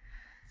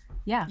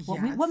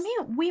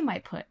we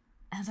might put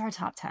as our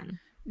top 10.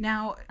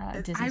 Now,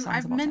 Disney songs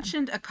I've of all time.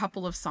 mentioned a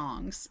couple of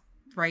songs,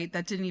 right,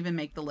 that didn't even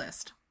make the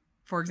list.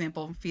 For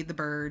example, Feed the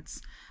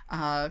Birds,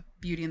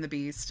 Beauty and the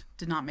Beast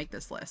did not make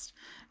this list.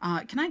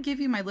 Can I give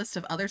you my list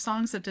of other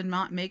songs that did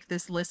not make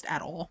this list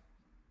at all?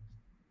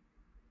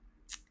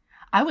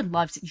 I would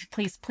love to.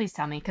 Please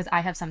tell me, because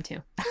I have some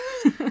too.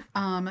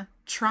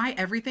 Try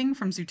Everything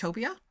from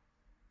Zootopia.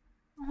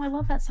 Oh, I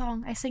love that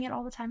song. I sing it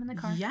all the time in the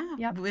car. Yeah,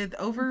 Yep. with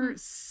over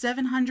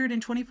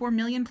 724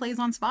 million plays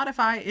on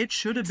Spotify, it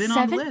should have been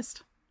on the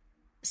list.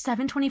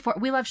 724.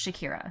 We love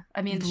Shakira.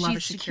 I mean, We love a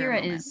Shakira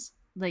Shakira is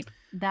like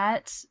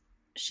that.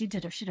 She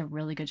did a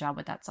really good job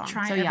with that song.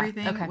 Try So, yeah,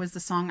 Everything okay. was the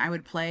song I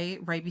would play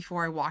right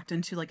before I walked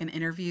into like an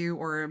interview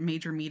or a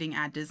major meeting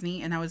at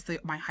Disney, and that was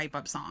my hype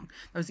up song.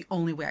 That was the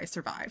only way I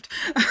survived.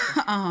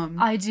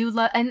 I do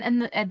love,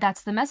 and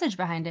that's the message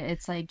behind it.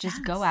 It's like,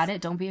 just go Yes. at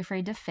it. Don't be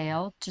afraid to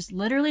fail. Just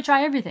literally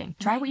try everything.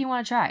 Try what you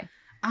want to try.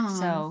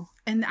 So,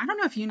 and I don't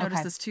know if you noticed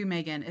Okay. this too,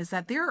 Megan, is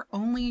that there are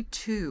only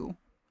 2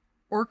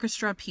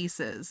 orchestra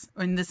pieces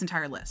in this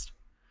entire list.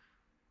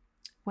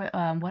 what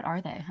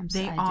are they?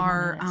 They I did not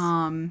are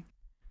notice.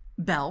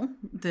 Belle,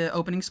 the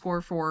opening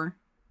score for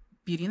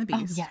Beauty and the Oh,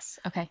 Beast. yes.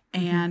 Okay.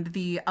 And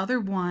the other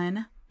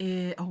one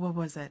is, what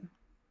was it?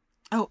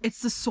 Oh,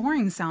 it's the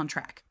Soaring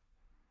soundtrack.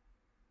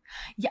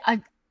 Yeah,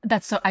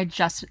 I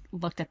just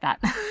looked at that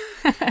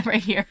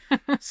right here.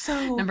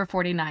 So Number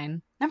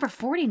 49. Number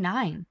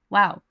 49.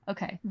 Wow.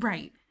 Okay.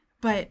 right.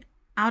 But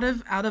out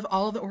of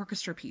all the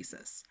orchestra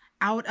pieces,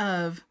 out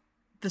of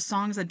the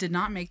songs that did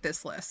not make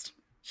this list,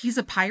 He's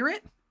a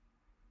Pirate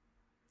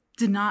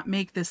did not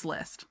make this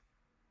list.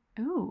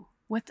 Ooh.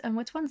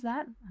 Which one's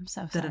that? I'm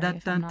so sorry.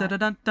 if I'm not-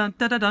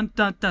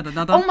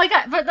 Da-da-da-dun-da-da-dun-da-da-dun-dun. Oh my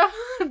god! But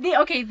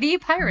the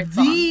pirate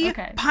song. The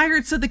Okay.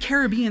 Pirates of the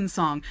Caribbean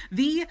song.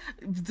 The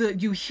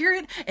you hear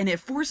it and it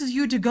forces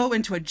you to go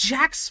into a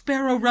Jack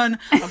Sparrow run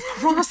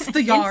across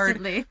the yard.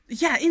 Instantly.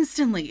 Yeah,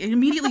 instantly.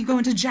 Immediately go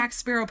into Jack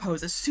Sparrow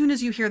pose as soon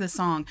as you hear the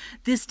song.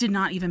 This did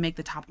not even make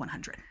the top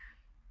 100.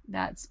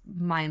 That's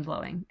mind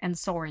blowing. And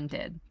Soren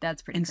did.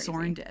 That's pretty And crazy.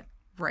 Soren did.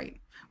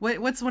 Right.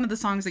 What's one of the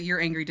songs that you're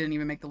angry didn't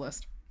even make the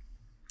list?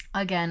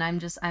 Again,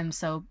 I'm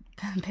so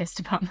pissed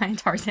about my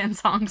Tarzan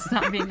songs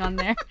not being on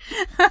there.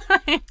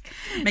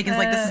 Megan's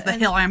like, this is the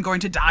hill I am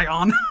going to die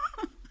on.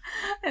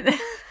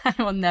 I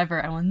will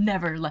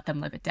never let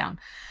them live it down.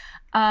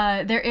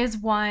 There is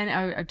one.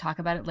 I'll talk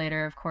about it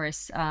later, of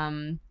course.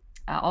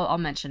 I'll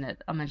mention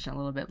it. I'll mention it a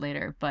little bit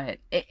later, but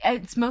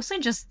it's mostly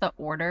just the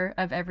order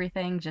of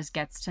everything just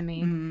gets to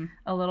me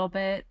a little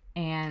bit.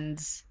 And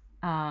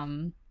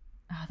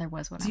there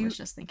was one I was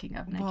just thinking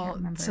of, and I can't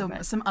remember. So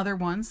some other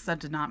ones that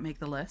did not make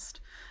the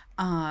list.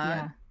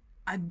 The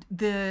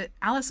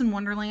Alice in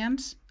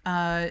Wonderland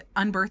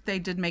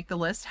Unbirthday did make the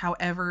list.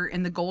 However,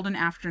 in the Golden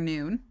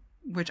Afternoon,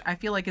 which I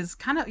feel like is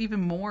kind of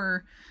even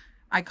more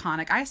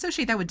iconic, I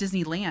associate that with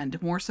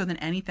Disneyland more so than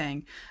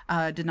anything,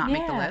 did not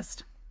make the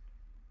list.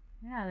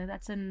 Yeah,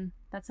 that's in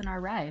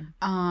our ride.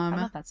 I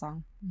love that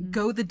song.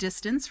 Go the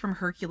Distance from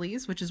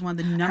Hercules, which is one of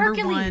the number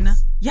Hercules! one.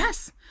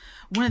 Yes,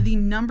 one of the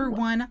number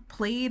one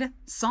played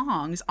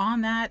songs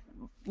on that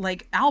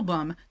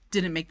album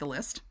didn't make the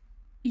list.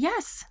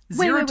 Yes.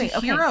 Zero to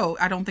Hero,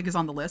 I don't think is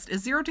on the list.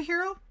 Is Zero to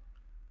Hero?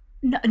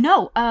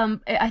 No.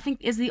 I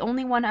think is the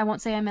only one. I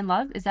Won't Say I'm in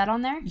Love. Is that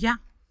on there? Yeah.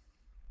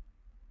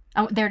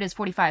 Oh, there it is.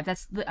 45.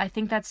 I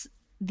think that's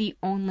the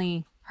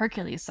only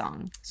Hercules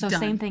song. So Done.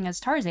 Same thing as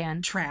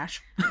Tarzan.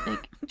 Trash.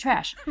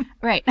 Trash.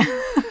 Right.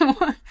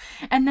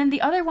 And then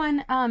the other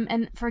one,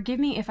 and forgive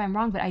me if I'm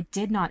wrong, but I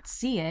did not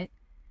see it.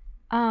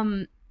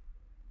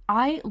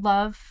 I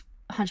love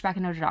Hunchback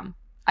of Notre Dame.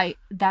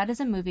 That is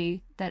a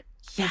movie that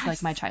is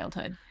like my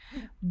childhood.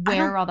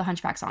 Where are all the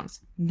Hunchback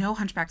songs? No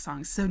Hunchback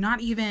songs. So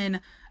not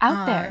even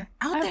Out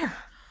there.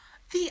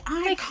 The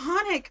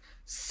iconic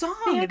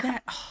song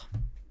that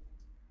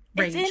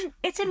Rage.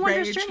 It's in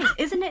Wondrous Journey.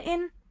 Isn't it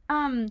in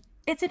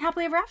it's in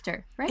Happily Ever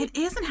After, right? It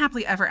is in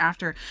Happily Ever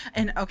After.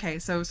 And okay,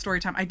 so story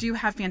time. I do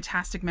have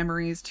fantastic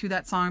memories to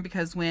that song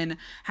because when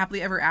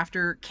Happily Ever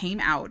After came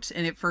out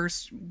and it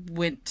first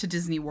went to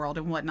Disney World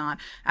and whatnot,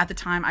 at the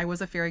time I was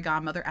a fairy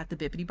godmother at the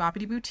Bippity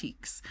Boppity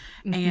Boutiques.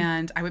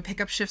 And I would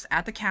pick up shifts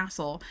at the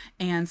castle.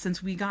 And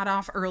since we got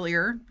off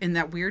earlier in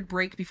that weird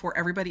break before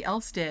everybody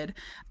else did,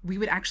 we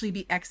would actually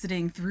be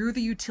exiting through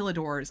the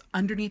utilidors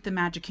underneath the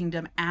Magic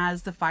Kingdom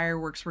as the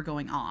fireworks were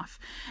going off.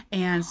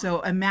 And so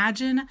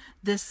imagine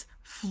this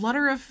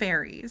flutter of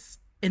fairies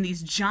in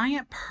these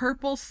giant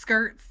purple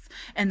skirts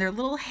and their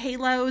little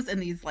halos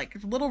and these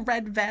little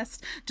red vests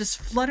just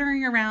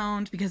fluttering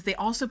around because they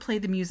also play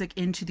the music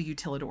into the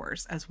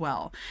utilidors as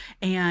well.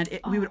 And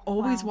we would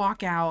always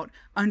walk out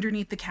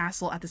underneath the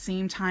castle at the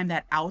same time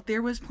that Out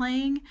There was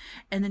playing.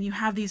 And then you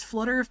have these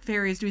flutter of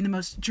fairies doing the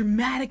most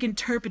dramatic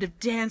interpretive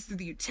dance through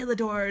the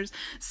utilidors,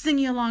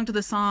 singing along to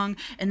the song.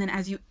 And then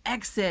as you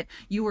exit,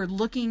 you are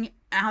looking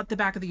out the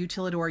back of the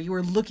utilidor, you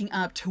are looking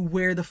up to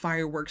where the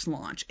fireworks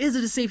launch. Is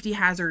it a safety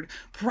hazard?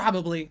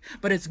 Probably,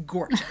 but it's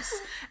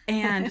gorgeous.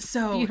 And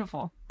so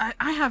beautiful.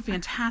 I have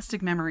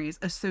fantastic memories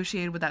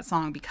associated with that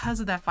song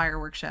because of that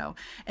fireworks show.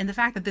 And the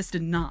fact that this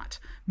did not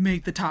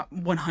make the top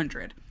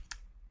 100.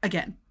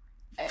 Again,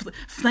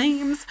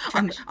 flames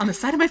on the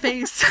side of my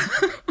face.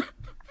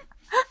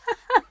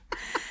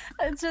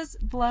 It just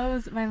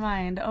blows my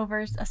mind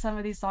over some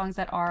of these songs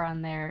that are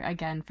on there,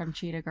 again, from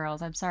Cheetah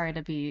Girls. I'm sorry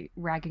to be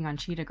ragging on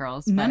Cheetah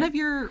Girls. None of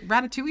your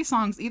Ratatouille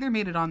songs either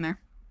made it on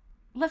there.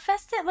 La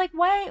Festa,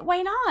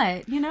 why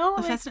not? You know?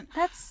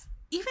 That's...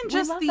 Even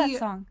just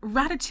the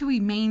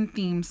Ratatouille main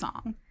theme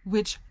song,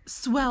 which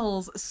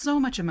swells so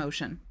much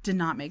emotion, did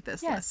not make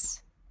this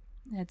list.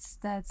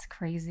 That's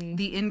crazy.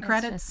 The end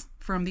credits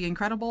from The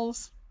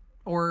Incredibles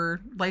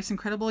or Life's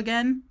Incredible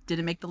Again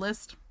didn't make the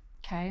list.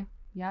 Okay,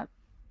 yep.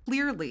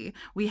 Clearly,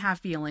 we have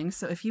feelings.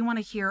 So if you want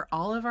to hear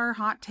all of our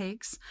hot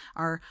takes,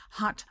 our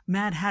hot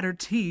Mad Hatter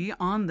tea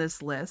on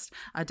this list,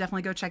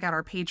 definitely go check out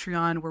our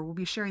Patreon where we'll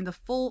be sharing the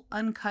full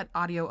uncut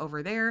audio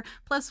over there,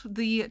 plus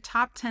the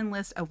top 10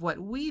 list of what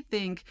we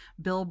think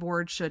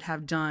Billboard should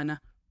have done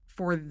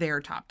for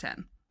their top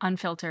 10.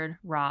 Unfiltered,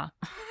 raw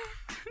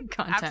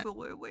content.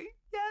 Absolutely.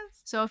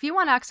 Yes. So if you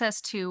want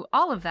access to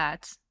all of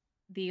that,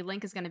 the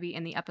link is going to be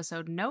in the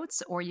episode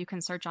notes, or you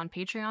can search on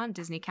Patreon,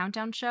 Disney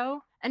Countdown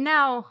Show. And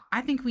now...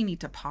 I think we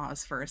need to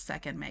pause for a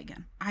second,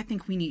 Megan. I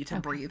think we need to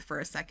breathe for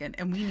a second,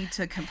 and we need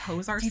to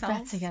compose ourselves. Deep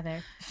breath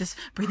together. Just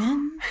breathe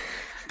in,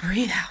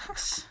 breathe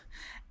out.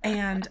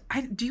 And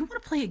do you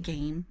want to play a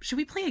game? Should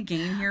we play a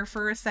game here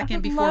for a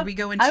second before we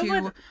go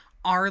into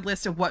our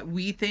list of what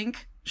we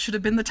think should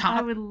have been the top 10?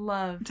 I would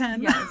love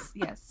 10. Yes.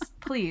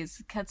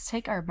 Please, let's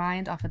take our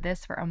mind off of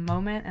this for a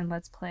moment and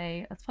let's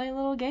play a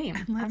little game.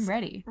 I'm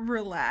ready.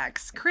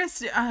 Relax.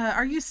 Chris,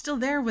 are you still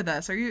there with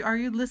us? Are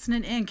you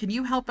listening in? Can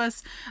you help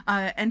us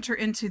enter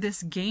into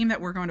this game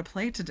that we're going to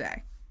play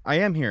today? I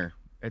am here.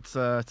 It's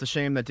a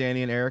shame that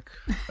Danny and Eric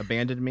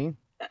abandoned me,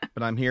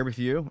 but I'm here with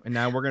you, and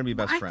now we're going to be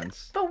best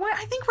friends.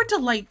 I think we're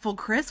delightful,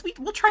 Chris.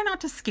 We'll try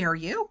not to scare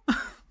you.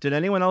 Did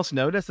anyone else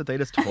notice that they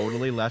just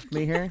totally left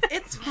me here?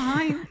 It's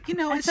fine.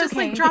 It's just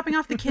like dropping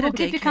off the kid at daycare.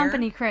 We'll keep you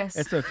company, Chris.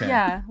 It's okay.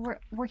 Yeah,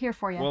 we're here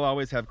for you. We'll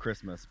always have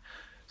Christmas.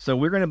 So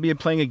we're going to be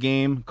playing a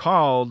game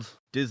called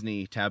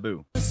Disney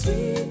Taboo. Which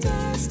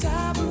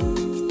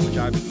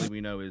obviously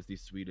we know is the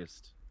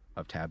sweetest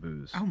of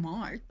taboos. Oh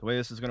my. The way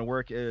this is going to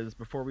work is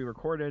before we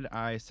recorded,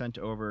 I sent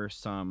over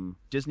some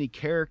Disney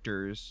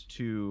characters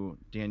to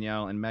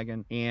Danielle and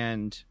Megan,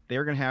 and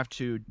they're going to have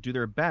to do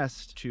their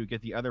best to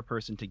get the other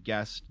person to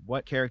guess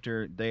what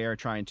character they are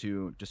trying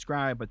to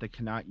describe, but they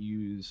cannot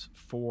use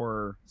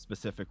 4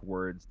 specific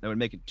words. That would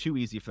make it too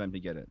easy for them to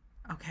get it.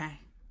 Okay.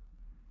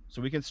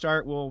 So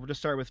we'll just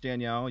start with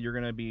Danielle. You're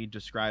going to be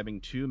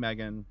describing to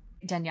Megan.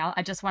 Danielle,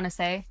 I just want to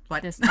say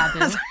What? this taboo.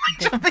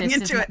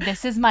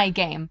 This is my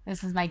game.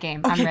 This is my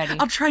game. Okay, I'm ready.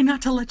 I'll try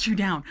not to let you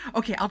down.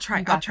 Okay, I'll try.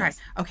 You got I'll try. this.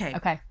 Okay.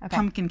 Okay.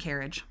 Pumpkin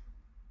carriage.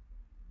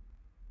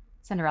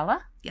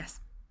 Cinderella? Yes.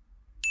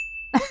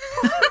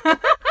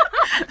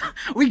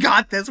 We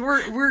got this.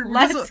 We're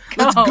Let's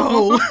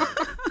go.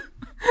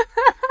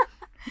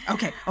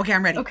 Okay,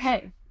 I'm ready.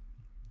 Okay.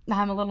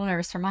 I'm a little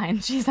nervous for mine.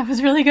 Jeez, that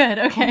was really good.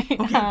 Okay.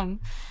 Okay.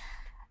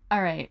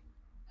 All right.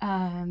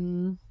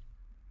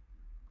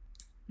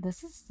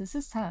 This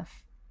is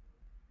tough.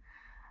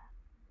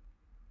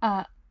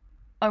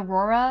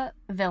 Aurora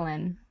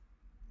villain.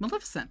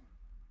 Maleficent.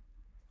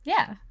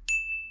 Yeah.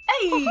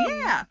 Hey.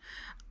 Yeah.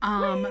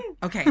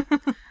 Okay.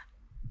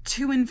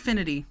 To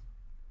infinity.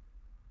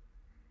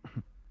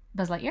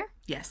 Buzz Lightyear?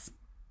 Yes.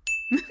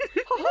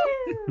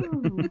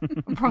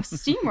 Bro,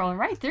 steamrolling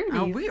right through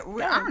these.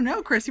 I don't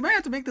know, Chris. You might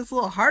have to make this a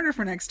little harder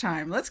for next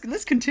time. Let's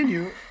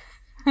continue.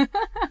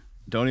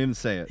 Don't even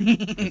say it,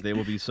 because they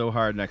will be so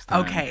hard next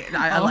time. Okay,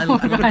 I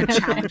love a good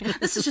challenge.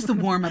 This is just a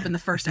warm up in the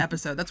first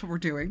episode. That's what we're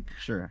doing.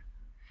 Sure.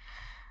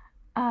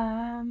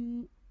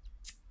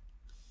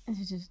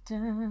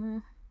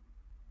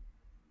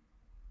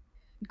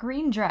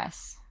 Green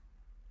dress.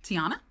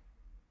 Tiana?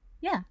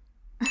 Yeah.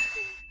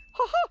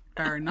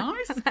 Very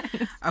nice.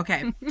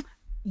 Okay.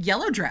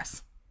 Yellow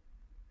dress.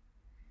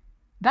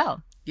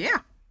 Belle. Yeah.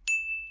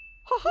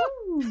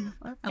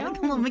 I like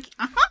the little Mickey.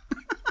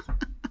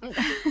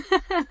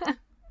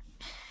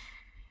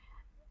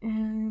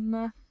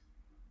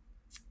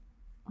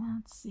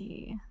 Let's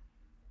see.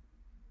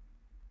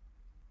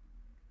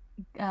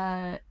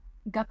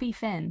 Guppy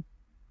Finn.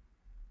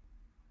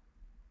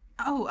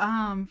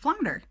 Oh,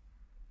 Flounder.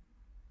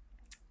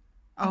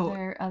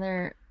 Oh,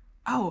 Other.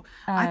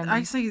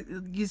 I say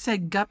you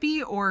said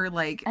Guppy or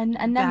like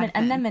Anemone.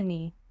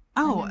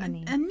 Oh,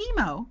 Anemone. a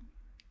Nemo.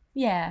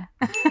 Yeah.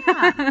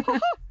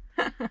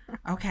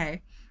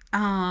 Okay.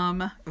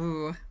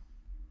 Ooh.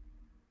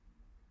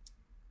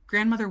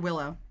 Grandmother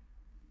Willow.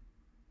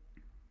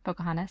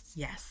 Pocahontas.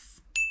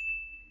 Yes.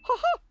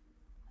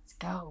 Let's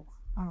go.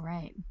 All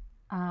right.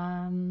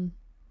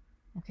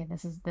 Okay,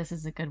 this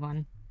is a good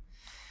one.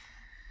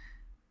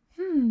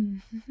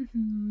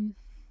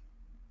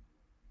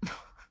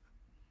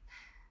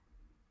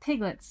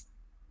 Piglet's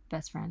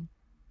best friend.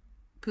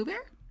 Pooh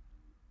Bear?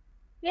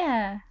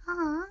 Yeah.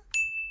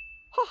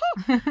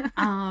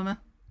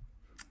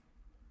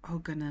 Oh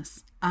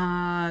goodness.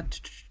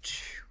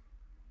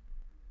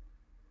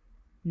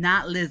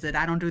 Not lizard.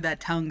 I don't do that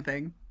tongue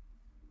thing.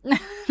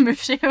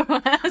 Mushu.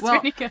 That's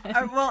pretty good.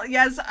 Well,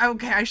 yes.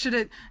 Okay, I should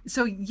have.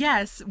 So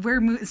yes,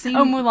 we're same.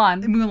 Oh,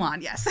 Mulan.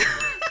 Mulan. Yes.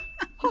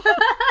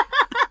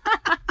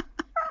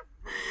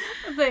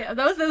 That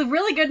was a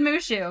really good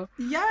Mushu.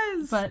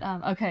 Yes. But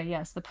okay,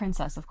 yes, the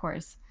princess, of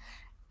course.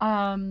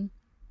 All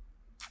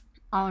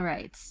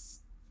right.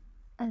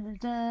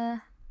 Make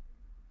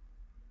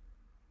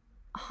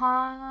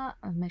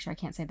sure I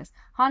can't say this.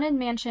 Haunted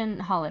Mansion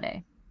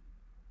Holiday.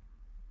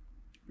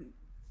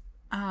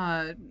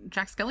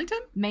 Jack Skellington?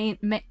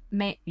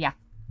 Yeah.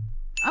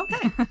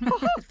 Okay.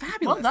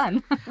 Fabulous. Well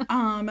done.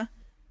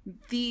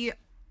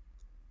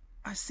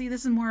 See,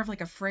 this is more of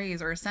like a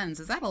phrase or a sentence.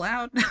 Is that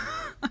allowed?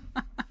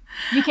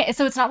 You can't.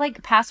 So it's not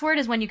like password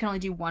is when you can only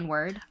do one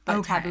word, but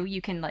Okay. taboo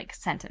you can like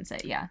sentence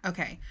it. Yeah.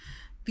 Okay.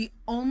 The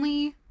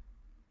only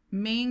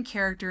main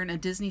character in a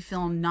Disney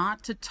film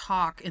not to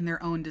talk in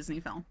their own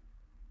Disney film.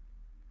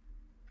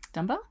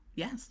 Dumbo?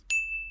 Yes.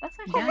 That's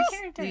my favorite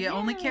character. The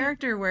only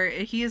character where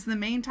he is the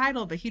main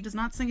title, but he does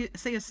not say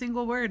a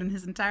single word in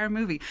his entire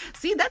movie.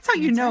 See, that's how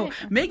you know right.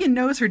 Megan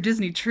knows her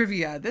Disney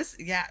trivia. I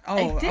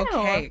do.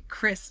 Okay,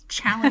 Chris,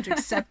 challenge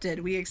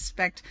accepted. We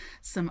expect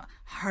some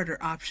harder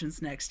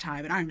options next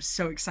time, and I'm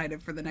so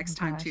excited for the next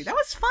time too. That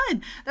was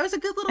fun. That was a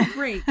good little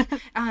break.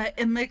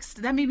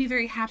 That made me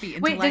very happy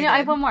and Wait, delighted. Daniel, I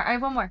have one more. I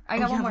have one more. I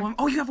got one more.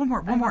 Oh, you have one more.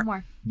 One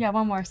more. Yeah,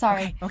 one more.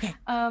 Sorry. Okay.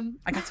 I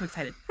got so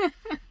excited.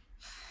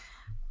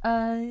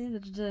 Okay.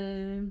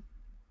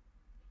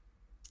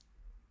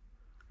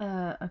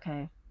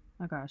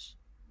 Oh gosh.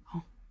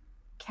 Oh.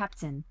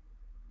 Captain.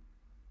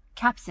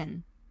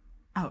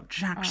 Oh,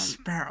 Jack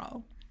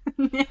Sparrow.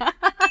 Yeah.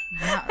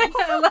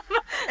 Yes.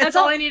 That's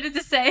all I needed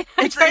to say.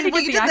 It's trying to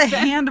well, get you the did the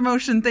accent. hand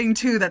motion thing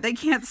too that they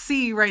can't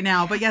see right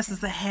now, but yes,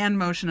 it's the hand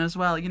motion as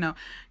well. You know,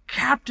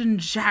 Captain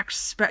Jack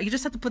Sparrow. You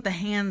just have to put the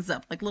hands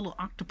up, like little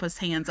octopus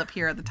hands up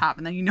here at the top,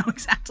 and then you know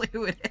exactly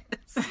who it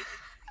is.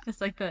 It's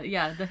like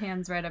the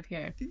hands right up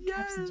here.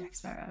 Yes. Captain Jack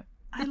Sparrow.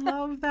 I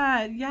love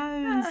that.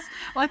 Yes.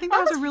 Well, I think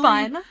that was a really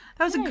fun.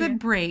 that was a Yay. good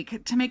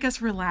break to make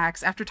us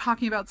relax after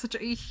talking about such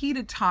a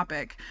heated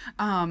topic.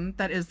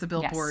 That is the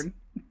Billboard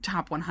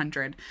Top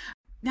 100.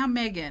 Now,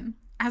 Megan,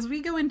 as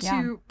we go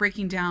into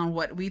breaking down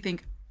what we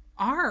think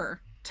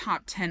our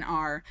top 10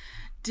 are,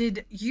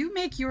 did you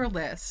make your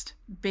list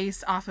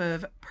based off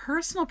of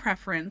personal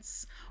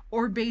preference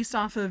or based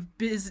off of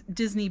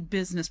Disney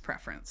business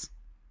preference?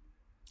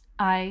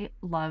 I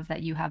love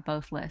that you have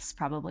both lists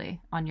probably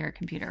on your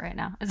computer right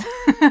now.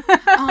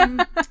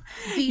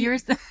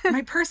 Yours.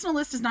 My personal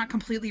list is not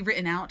completely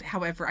written out.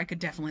 However, I could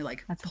definitely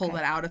pull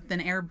that out of thin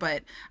air.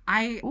 But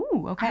I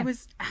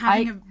was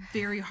having a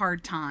very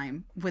hard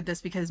time with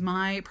this because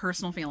my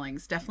personal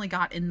feelings definitely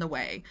got in the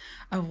way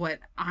of what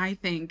I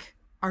think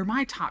are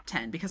my top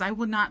 10, because I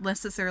would not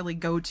necessarily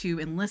go to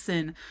and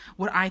listen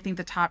what I think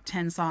the top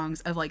 10 songs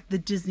of the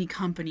Disney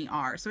company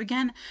are. So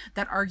again,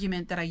 that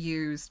argument that I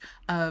used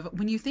of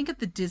when you think of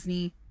the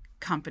Disney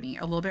company,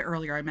 a little bit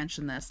earlier I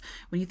mentioned this,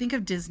 when you think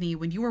of Disney,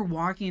 when you are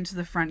walking into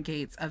the front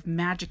gates of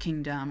Magic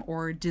Kingdom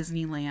or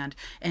Disneyland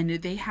and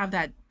they have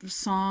that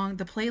song,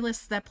 the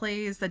playlist that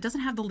plays that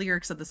doesn't have the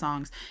lyrics of the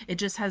songs, it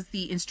just has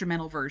the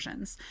instrumental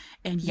versions,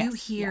 and you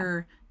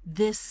hear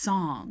this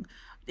song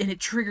and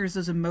it triggers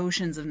those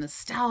emotions of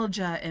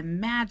nostalgia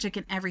and magic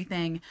and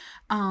everything.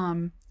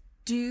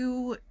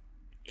 Do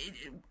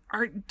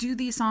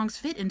these songs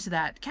fit into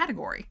that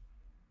category?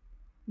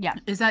 Yeah.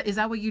 Is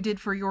that what you did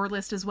for your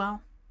list as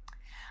well?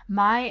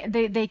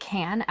 They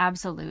can,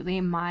 absolutely.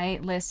 My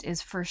list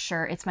is for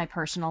sure, it's my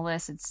personal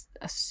list. It's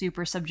a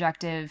super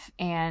subjective,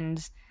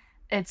 and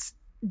it's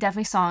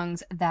definitely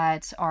songs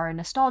that are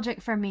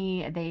nostalgic for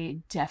me. They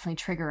definitely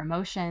trigger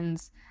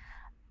emotions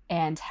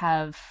and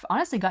have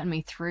honestly gotten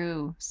me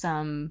through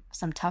some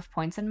tough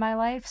points in my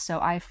life. So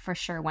I for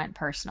sure went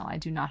personal. I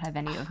do not have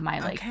any of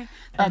my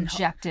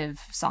objective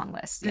song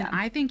lists. Then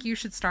I think you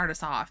should start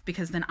us off,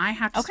 because then I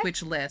have to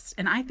switch lists.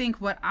 And I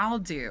think what I'll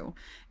do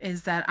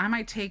is that I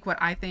might take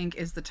what I think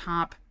is the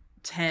top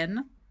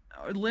 10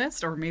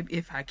 list, or maybe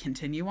if I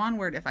continue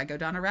onward, if I go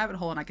down a rabbit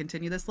hole and I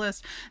continue this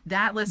list,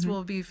 that list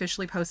will be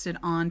officially posted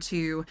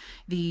onto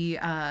the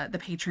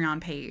Patreon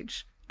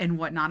page and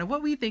whatnot, of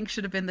what we think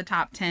should have been the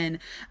top 10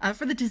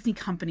 for the Disney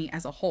company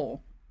as a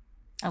whole.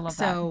 I love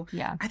that. So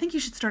yeah, I think you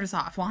should start us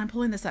off. While I'm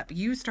pulling this up,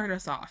 you start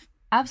us off.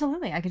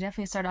 Absolutely. I could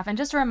definitely start off. And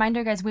just a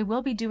reminder, guys, we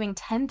will be doing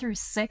 10 through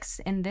 6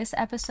 in this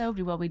episode.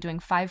 We will be doing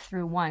 5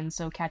 through 1.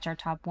 So catch our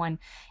top 1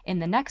 in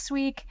the next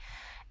week.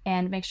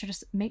 And make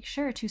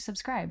sure to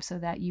subscribe so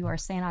that you are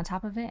staying on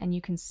top of it and you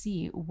can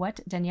see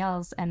what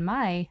Danielle's and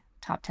my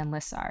top 10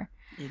 lists are.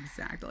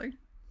 Exactly.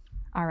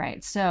 All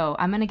right, so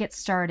I'm going to get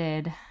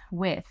started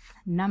with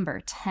number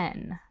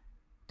 10.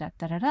 Da,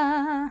 da, da,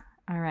 da.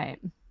 All right.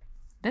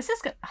 This is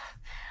good.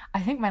 I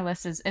think my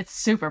list it's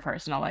super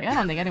personal. I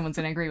don't think anyone's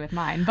going to agree with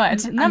mine,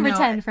 but number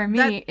 10 for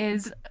me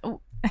is...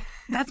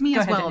 That's me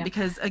as well, Danielle.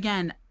 Because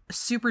again,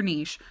 super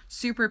niche,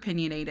 super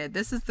opinionated.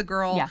 This is the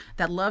girl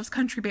that loves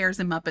Country Bears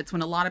and Muppets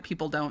when a lot of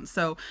people don't.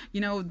 So,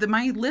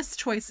 my list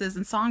choices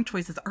and song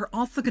choices are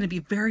also going to be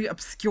very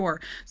obscure.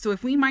 So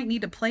if we might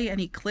need to play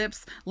any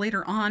clips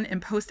later on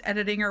in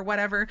post-editing or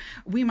whatever,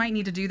 we might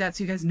need to do that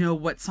so you guys know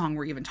what song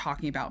we're even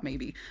talking about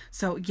maybe.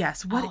 So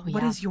yes,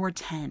 what is your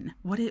 10?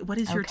 What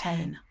is your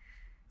 10?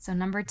 So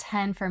number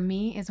 10 for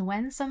me is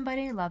When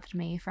Somebody Loved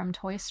Me from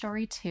Toy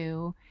Story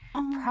 2.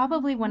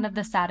 Probably one of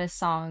the saddest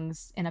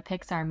songs in a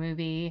Pixar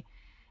movie.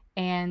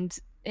 And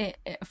it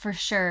for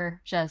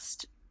sure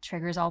just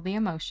triggers all the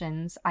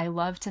emotions. I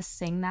love to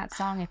sing that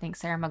song. I think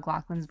Sarah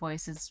McLachlan's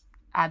voice is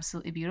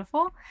absolutely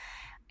beautiful.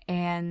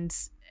 And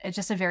it's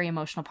just a very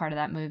emotional part of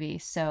that movie.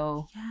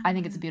 So I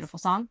think it's a beautiful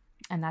song.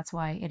 And that's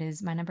why it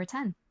is my number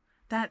 10.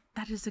 That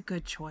is a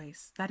good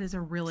choice. That is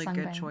a really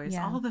good choice.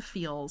 Yeah. All the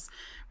feels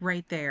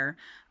right there.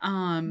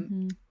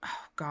 Oh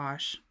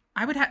gosh.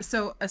 I would have,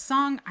 so a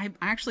song, I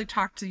actually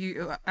talked to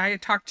you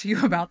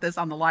about this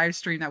on the live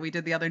stream that we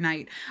did the other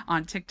night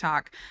on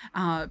TikTok.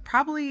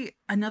 Probably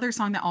another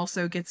song that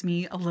also gets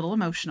me a little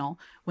emotional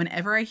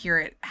whenever I hear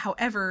it.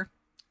 However,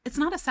 it's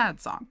not a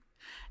sad song.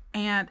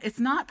 And it's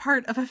not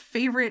part of a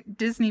favorite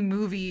Disney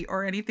movie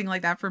or anything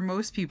like that for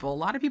most people. A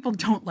lot of people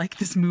don't like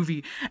this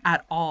movie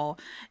at all.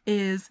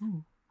 Is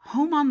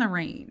Home on the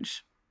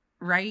Range,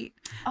 right?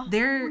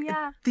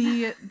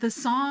 The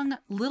song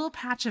Little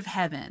Patch of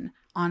Heaven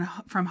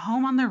from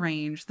Home on the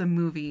Range, the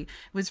movie,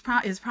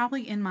 is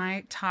probably in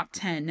my top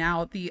 10.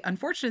 Now, the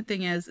unfortunate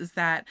thing is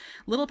that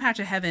Little Patch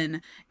of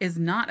Heaven is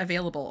not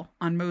available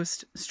on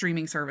most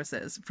streaming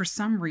services for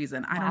some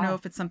reason. I don't know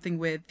if it's something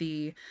with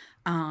the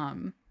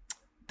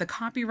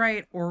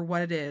copyright or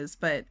what it is,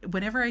 but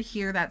whenever I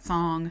hear that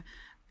song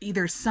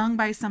either sung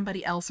by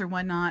somebody else or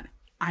whatnot,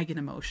 I get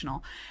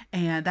emotional.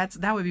 And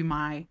that would be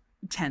my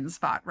 10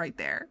 spot right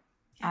there.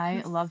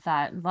 I love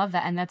that.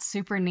 And that's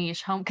super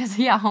niche. Home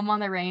on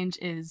the Range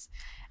is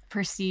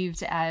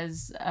perceived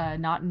as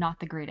not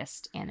the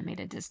greatest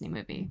animated Disney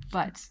movie,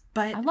 but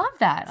I love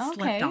that.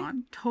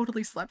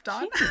 Totally slept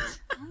on.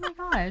 Oh my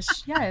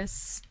gosh.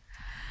 Yes.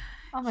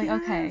 Oh my,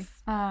 okay.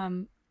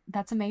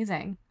 That's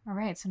amazing. All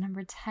right, so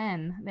number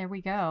 10, there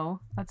we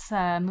go. Let's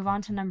move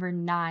on to number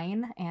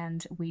 9,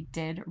 and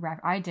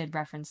I did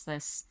reference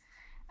this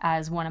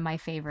as one of my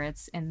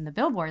favorites in the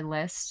Billboard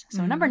list.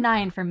 So number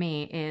 9 for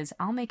me is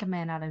I'll Make a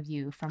Man Out of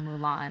You from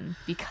Mulan,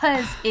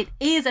 because it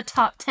is a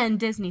top 10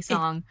 Disney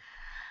song.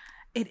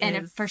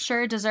 It for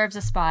sure deserves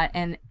a spot.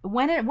 And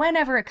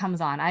whenever it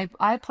comes on,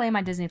 I play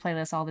my Disney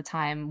playlist all the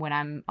time when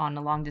I'm on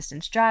a long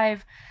distance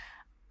drive.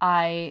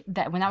 When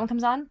that one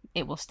comes on,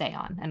 it will stay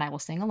on, and I will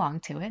sing along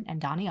to it and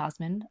Donny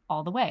Osmond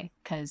all the way,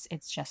 because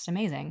it's just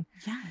amazing.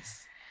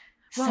 Yes.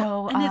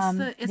 Well, So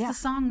and it's the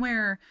song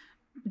where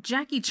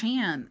Jackie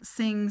Chan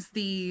sings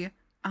the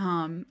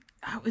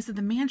is it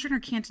the Mandarin or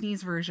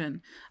Cantonese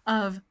version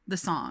of the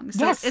song?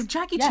 So Yes. if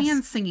Jackie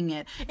Chan's singing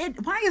it,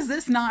 why is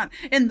this not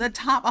in the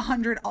top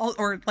 100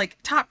 or like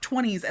top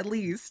 20s at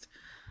least?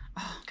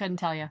 Couldn't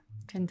tell you.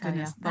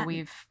 Goodness, But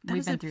we've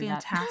been through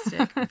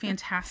fantastic,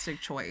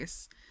 fantastic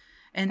choice.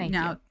 And Thank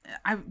now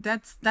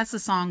that's the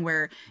song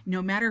where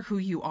no matter who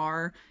you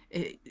are,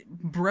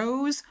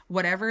 bros,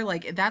 whatever,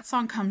 like that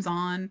song comes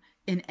on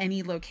in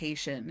any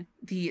location.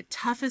 The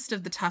toughest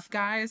of the tough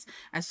guys,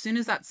 as soon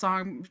as that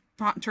song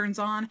turns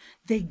on,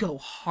 they go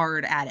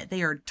hard at it.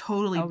 They are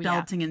totally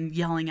belting and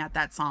yelling at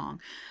that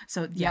song.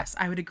 So yes,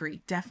 I would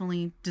agree.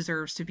 Definitely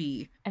deserves to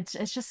be.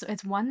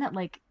 It's one that,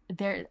 like,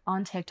 there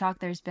on TikTok,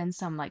 there's been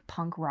some like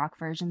punk rock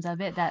versions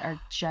of it that are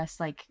just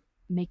like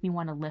make me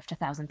want to lift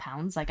 1,000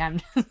 pounds. Like,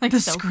 I'm like The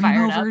so Screamo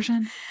fired up.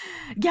 version.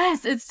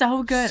 Yes, it's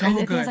so good. So I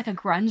think good. there's like a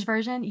grunge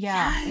version.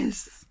 Yeah.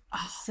 Yes.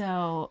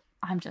 So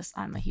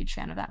I'm a huge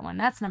fan of that one.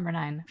 That's number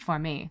 9 for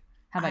me.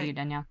 How about you,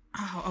 Danielle?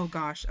 Oh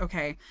gosh.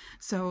 Okay.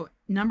 So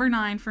number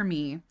 9 for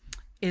me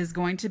is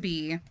going to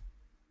be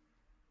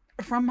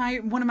from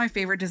one of my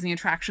favorite Disney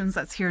attractions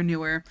that's here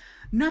newer.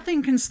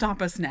 Nothing Can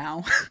Stop Us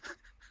Now.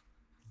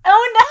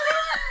 Oh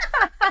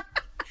no!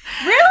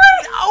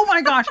 Really? Oh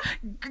my gosh.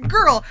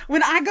 Girl,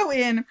 when I go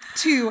in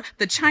to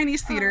the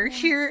Chinese theater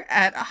here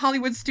at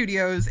Hollywood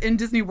Studios in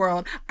Disney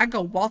World, I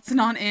go waltzing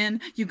on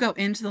in. You go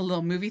into the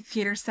little movie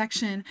theater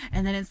section,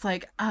 and then it's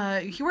like,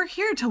 we're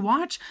here to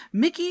watch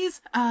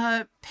Mickey's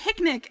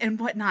picnic and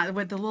whatnot,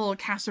 with the little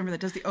cast member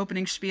that does the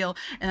opening spiel.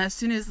 And as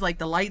soon as like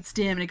the lights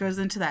dim and it goes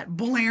into that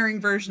blaring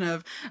version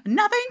of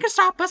Nothing Can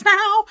Stop Us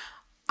Now,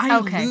 I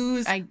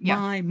lose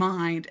my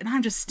mind, and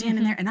I'm just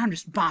standing there and I'm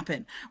just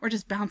bopping or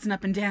just bouncing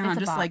up and down,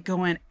 just like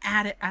going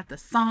at it at the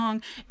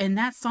song. And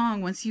that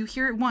song, once you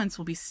hear it once,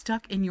 will be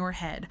stuck in your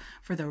head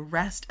for the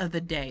rest of the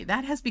day.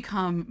 That has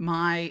become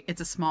my It's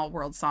a Small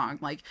World song.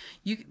 Like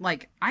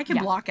I can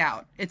block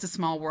out It's a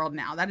Small World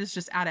now. That is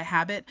just out of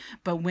habit.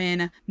 But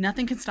when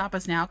Nothing Can Stop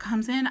Us Now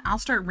comes in, I'll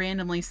start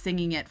randomly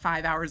singing it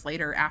 5 hours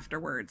later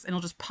afterwards, and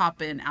it'll just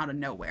pop in out of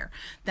nowhere.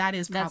 That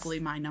is probably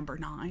my number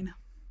 9.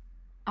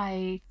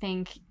 I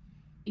think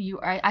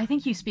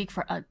you speak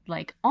for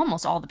like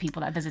almost all the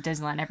people that visit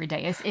Disneyland every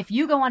day. If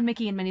you go on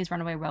Mickey and Minnie's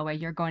Runaway Railway,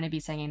 you're going to be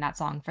singing that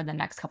song for the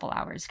next couple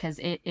hours, because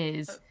it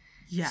is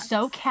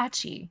so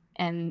catchy,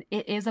 and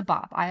it is a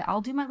bop.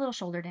 I'll do my little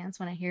shoulder dance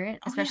when I hear it,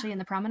 especially in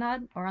the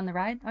promenade or on the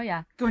ride. Oh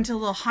yeah, going to a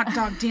little hot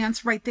dog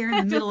dance right there in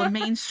the middle of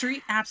Main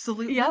Street.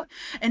 Absolutely. Yep.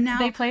 And now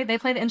they play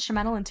the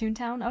instrumental in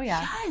Toontown. Oh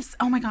yeah. Yes.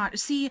 Oh my God.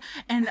 See,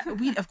 and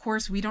we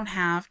don't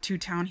have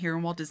Toontown here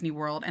in Walt Disney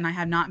World, and I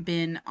have not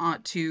been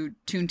to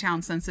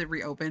Toontown since it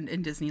reopened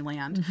in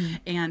Disneyland.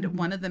 And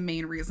one of the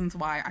main reasons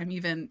why I'm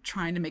even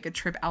trying to make a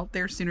trip out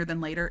there sooner than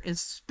later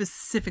is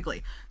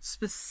specifically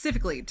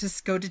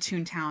to go to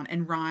Toontown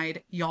and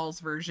ride y'all's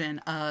version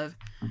of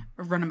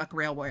Runamuck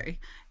Railway,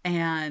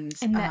 and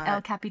in the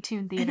El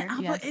Capitan Theater.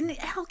 In the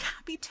El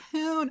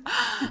Capitan.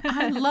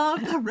 I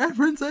love the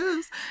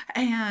references.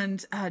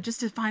 And just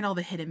to find all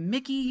the hidden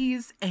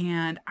Mickeys,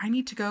 and I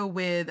need to go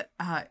with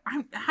have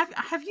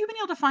you been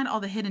able to find all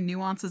the hidden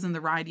nuances in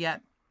the ride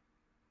yet?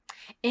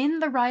 In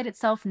the ride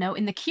itself, no.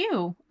 In the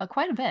queue,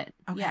 quite a bit.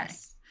 Okay.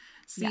 Yes.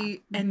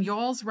 See, and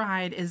y'all's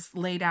ride is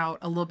laid out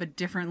a little bit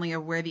differently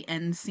of where the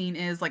end scene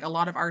is. Like, a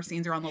lot of our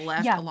scenes are on the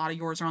left, a lot of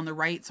yours are on the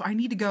right. So I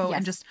need to go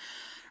and just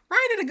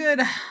ride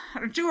it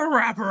do a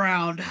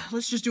wraparound.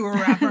 Let's just do a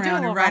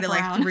wraparound and ride it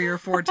like 3 or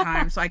 4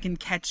 times so I can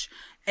catch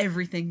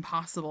everything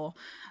possible.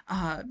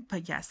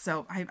 But yes,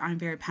 so I'm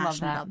very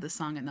passionate about this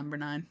song at number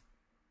 9.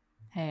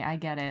 Hey, I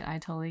get it. I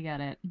totally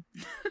get it.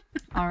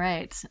 All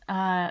right.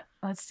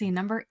 Let's see.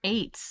 Number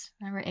 8.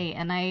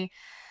 And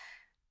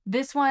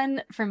this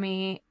one for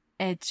me,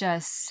 it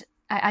just,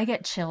 I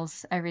get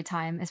chills every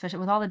time, especially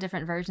with all the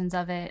different versions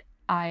of it.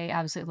 I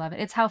absolutely love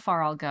it. It's How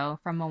Far I'll Go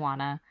from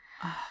Moana.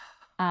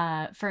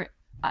 One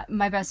of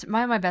my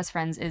best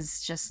friends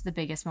is just the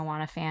biggest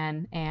Moana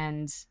fan,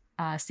 and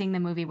seeing the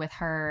movie with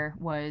her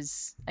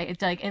was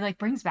it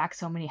brings back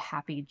so many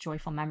happy,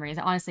 joyful memories.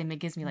 Honestly, it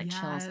gives me like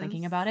chills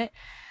thinking about it.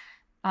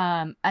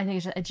 I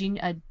think it's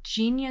a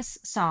genius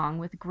song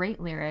with great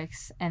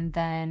lyrics, and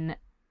then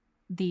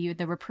the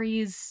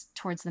reprise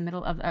towards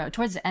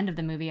the end of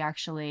the movie,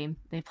 actually,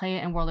 they play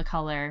it in World of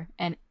Color,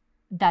 and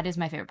that is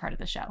my favorite part of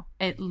the show.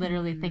 It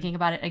literally, thinking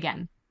about it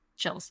again,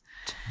 chills.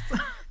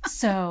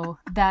 So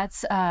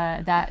that's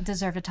that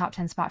deserved a top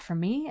 10 spot for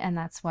me, and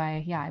that's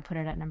why I put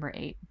it at number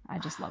 8. I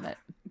just love it.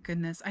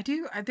 Goodness,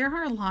 there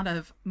are a lot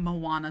of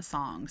Moana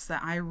songs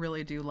that I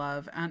really do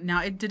love.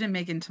 Now it didn't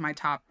make into my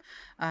top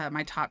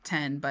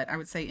 10, but I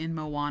would say in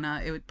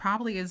Moana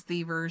probably is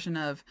the version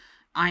of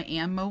I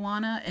Am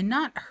Moana, and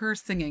not her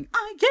singing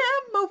I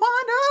Am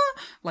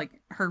Moana,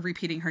 like her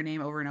repeating her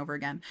name over and over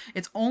again.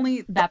 It's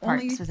only That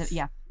part,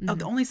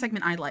 the only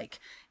segment I like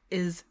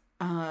is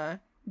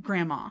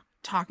Grandma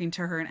talking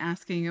to her and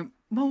asking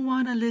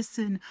Moana,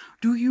 listen,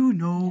 do you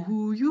know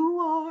who you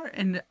are?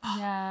 And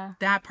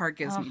that part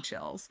gives me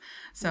chills.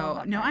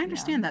 So no, I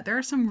understand that there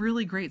are some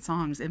really great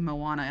songs in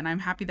Moana, and I'm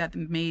happy that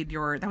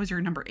that was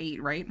your number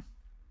 8, right?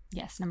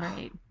 Yes, number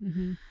 8.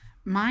 Mm-hmm.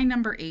 My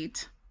number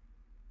 8,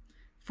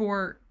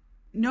 for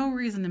no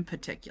reason in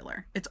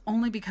particular. It's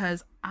only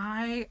because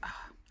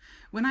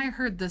when I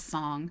heard this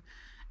song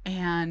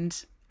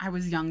and I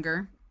was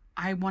younger,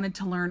 I wanted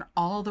to learn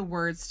all the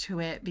words to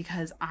it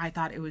because I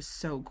thought it was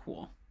so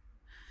cool.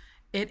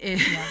 It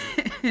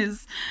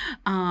is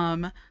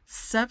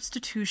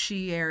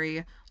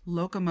Substitutionary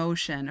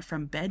Locomotion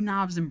from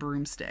Bedknobs and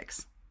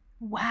Broomsticks.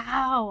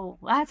 Wow,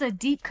 that's a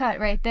deep cut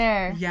right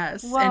there.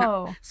 Yes.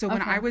 Whoa. And so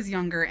when I was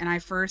younger and I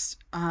first,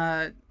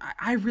 I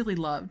really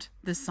loved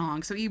this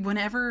song. So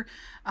whenever,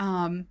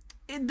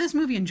 this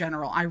movie in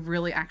general, I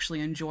really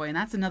actually enjoy. And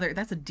that's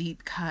a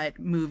deep cut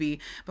movie.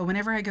 But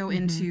whenever I go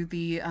into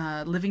the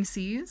Living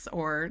Seas,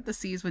 or the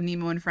Seas with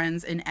Nemo and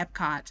Friends in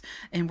Epcot,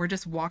 and we're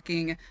just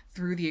walking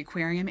through the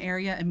aquarium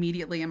area,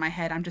 immediately in my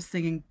head, I'm just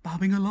singing,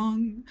 bobbing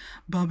along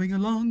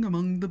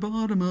among the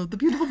bottom of the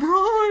beautiful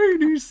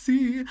briny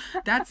sea.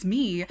 That's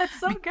me. That's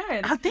so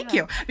good. Oh, thank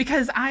you.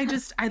 Because I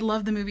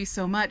love the movie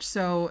so much.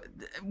 So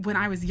when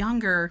I was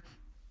younger,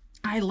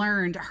 I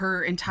learned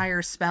her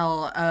entire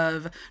spell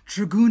of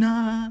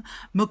Draguna,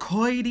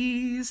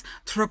 Macoides,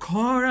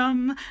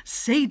 Trocorum,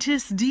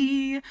 Satis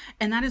D.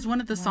 And that is one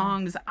of the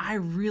songs I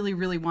really,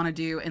 really want to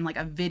do in like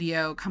a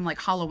video come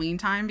like Halloween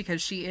time,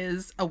 because she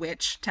is a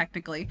witch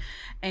technically.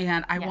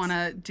 And I want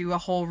to do a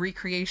whole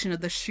recreation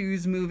of the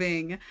shoes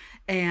moving.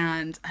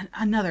 And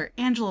another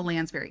Angela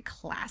Lansbury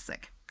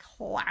classic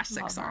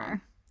Love song.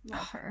 Her.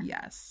 Love her.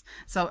 Yes.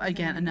 So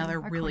again, another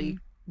really, queen.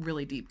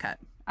 really deep cut.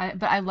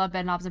 But I love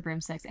Bedknobs and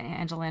Broomsticks and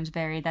Angela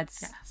Lansbury.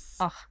 That's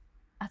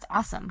that's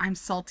awesome. I'm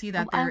salty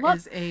that there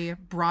is a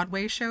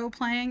Broadway show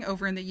playing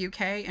over in the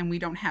UK and we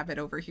don't have it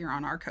over here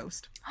on our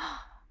coast.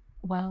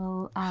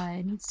 Well,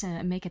 it needs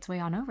to make its way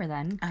on over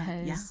then,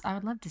 because I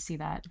would love to see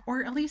that.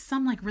 Or at least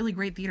some like really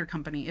great theater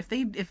company. If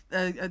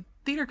a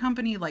theater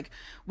company like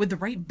with the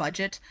right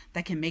budget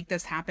that can make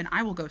this happen,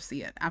 I will go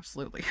see it.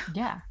 Absolutely.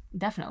 Yeah,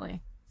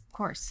 definitely. Of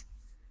course.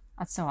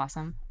 That's so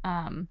awesome.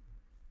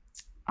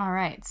 All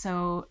right,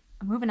 so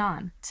moving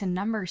on to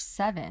number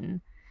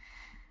 7.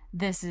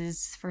 This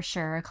is for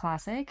sure a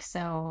classic.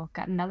 So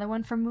got another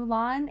one from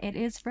Mulan. It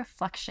is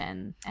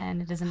Reflection.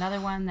 And it is another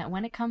one that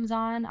when it comes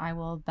on, I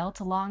will belt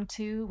along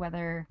to,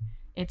 whether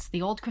it's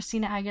the old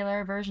Christina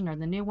Aguilera version or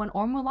the new one,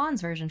 or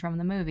Mulan's version from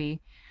the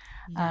movie.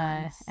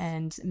 Yes.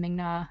 And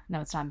Ming-Na,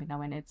 no, it's not Ming-Na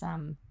Wen. It's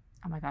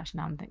oh my gosh,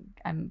 now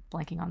I'm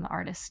blanking on the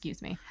artist.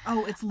 Excuse me.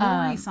 Oh, it's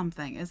Lori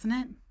something, isn't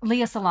it?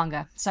 Lea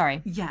Salonga.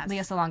 Sorry. Yes. Lea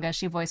Salonga.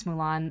 She voiced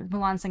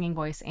Mulan's singing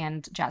voice,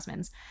 and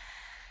Jasmine's.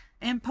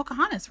 And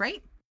Pocahontas,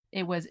 right?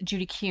 It was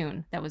Judy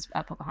Kuhn that was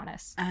Okay.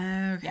 Pocahontas.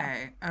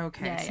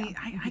 Yeah. See,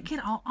 I get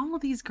all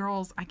of these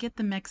girls, I get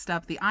them mixed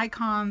up. The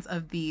icons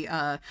of the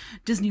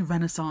Disney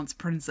Renaissance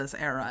princess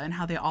era and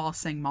how they all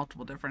sing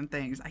multiple different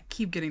things. I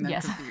keep getting them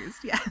confused.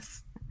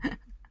 Yes.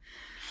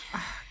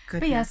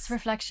 But yes,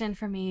 Reflection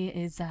for me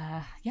is,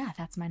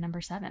 that's my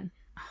number 7.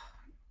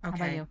 Okay.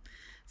 How about you?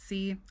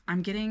 See,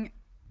 I'm getting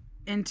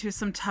into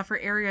some tougher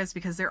areas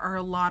because there are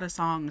a lot of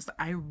songs that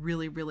I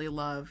really, really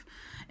love.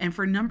 And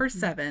for number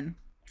 7,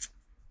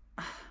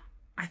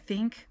 I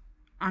think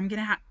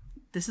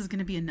this is going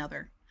to be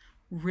another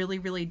really,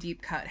 really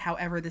deep cut.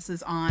 However, this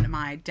is on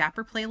my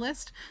Dapper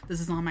playlist. This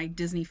is on my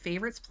Disney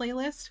Favorites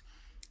playlist.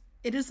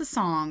 It is a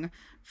song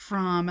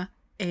from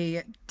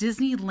a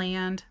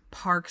Disneyland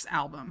Parks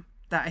album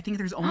that I think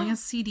there's only a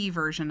CD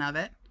version of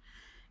it.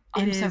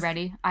 I'm so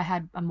ready. I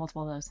had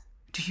multiple of those.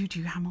 Do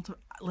you have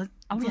multiple?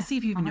 Let's see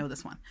if you even know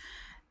this one.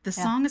 The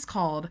song is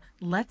called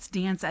Let's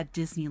Dance at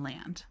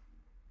Disneyland.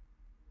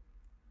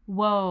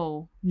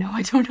 Whoa. No,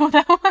 I don't know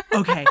that one.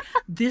 Okay.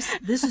 This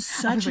is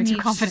such a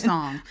niche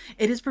song.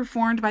 It is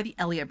performed by the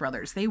Elliott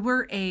Brothers. They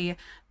were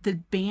the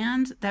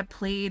band that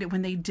played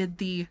when they did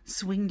the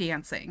swing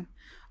dancing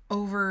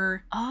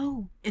over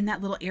in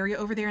that little area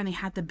over there, and they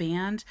had the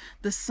band.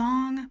 The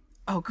song,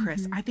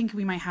 Chris, I think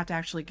we might have to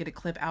actually get a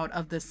clip out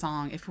of this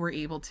song if we're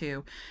able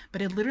to.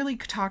 But it literally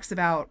talks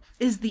about,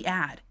 it is the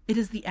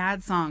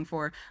ad song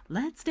for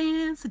Let's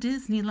Dance at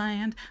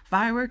Disneyland.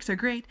 Fireworks are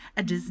great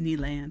at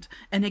Disneyland.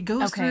 And it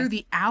goes through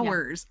the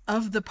hours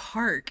of the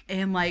park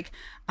and like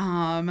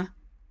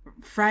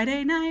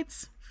Friday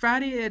nights,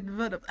 Friday.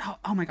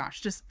 Oh my gosh,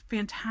 just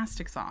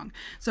fantastic song.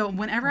 So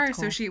whenever I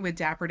associate with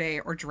Dapper Day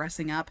or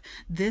dressing up,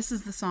 this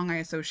is the song I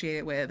associate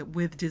it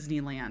with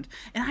Disneyland.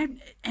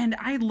 And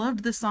I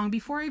loved this song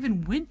before I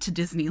even went to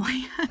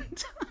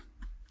Disneyland.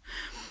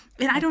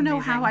 And I don't know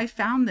how I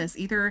found this.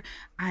 Either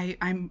I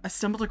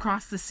stumbled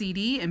across the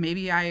CD and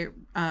maybe I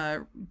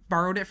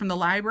borrowed it from the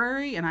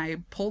library and I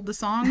pulled the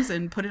songs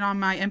and put it on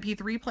my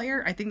MP3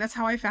 player. I think that's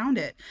how I found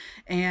it.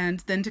 And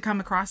then to come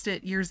across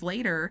it years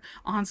later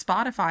on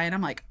Spotify, and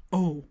I'm like,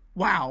 oh,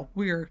 wow,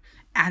 we're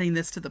adding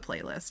this to the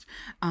playlist.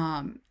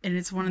 And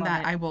it's one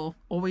that I will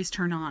always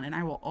turn on and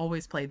I will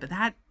always play. But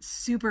that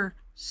super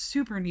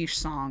niche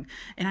song,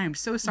 and I am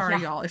so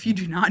sorry, y'all, if you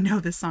do not know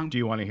this song. Do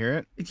you want to hear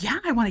it? Yeah,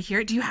 I want to hear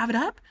it. Do you have it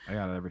up? I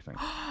got everything.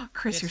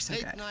 Chris, It's you're so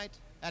date good. night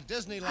at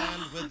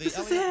Disneyland with the This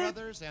is Elliott it.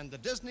 Brothers and the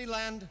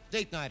Disneyland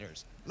Date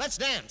Nighters. Let's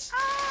dance.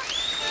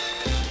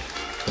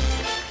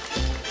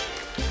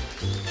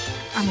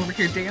 I'm over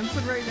here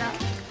dancing right now.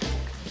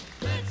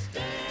 Let's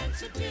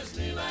dance at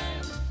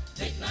Disneyland.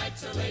 Date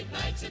nights are late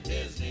nights at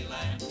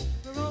Disneyland.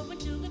 We're open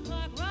till the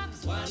clock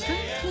rocks 1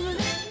 a.m.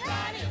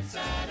 Friday and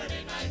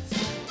Saturday nights.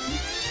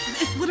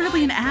 It's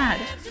literally an ad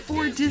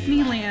for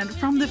Disneyland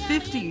from the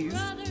 50s.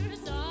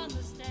 Brothers on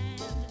the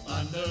stand.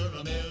 Under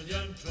a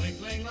million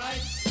twinkling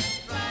lights.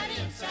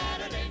 Friday and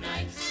Saturday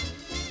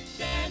nights.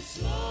 Dance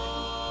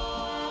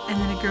slow. And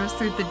then it goes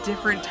through the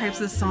different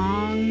types of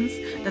songs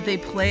that they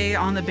play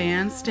on the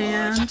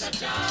bandstand.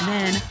 And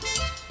then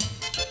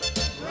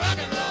Rock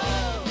and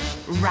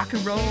roll. rock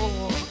and roll.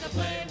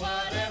 Play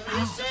whatever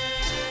you say.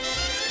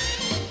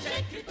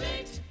 Take your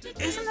date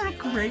to Isn't that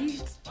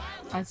great?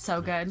 That's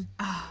so good.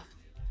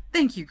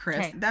 Thank you, Chris.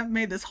 Okay. That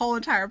made this whole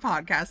entire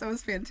podcast. That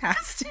was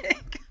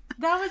fantastic.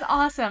 That was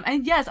awesome.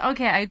 And yes,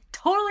 okay, I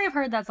totally have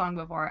heard that song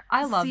before.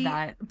 I love See,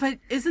 that. But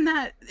isn't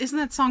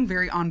that song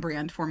very on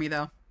brand for me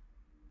though?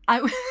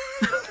 I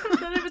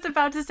was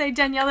about to say,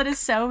 Danielle, that is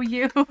so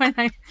you,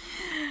 and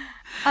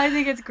I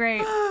think it's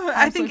great.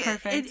 I think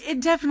perfect.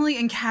 it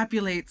definitely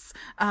encapsulates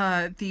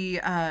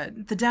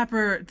the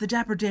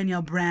Dapper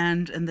Danielle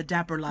brand and the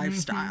Dapper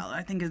lifestyle.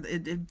 I think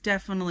it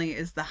definitely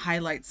is the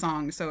highlight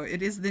song. So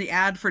it is the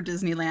ad for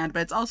Disneyland,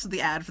 but it's also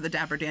the ad for the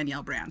Dapper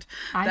Danielle brand.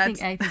 I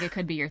think it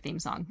could be your theme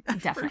song.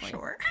 Definitely. For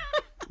sure.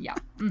 Yeah.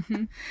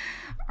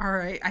 All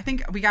right. I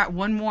think we got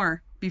one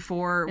more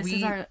before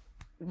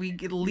we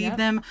leave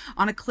them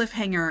on a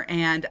cliffhanger,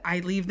 and I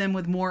leave them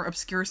with more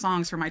obscure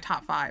songs for my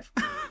top 5.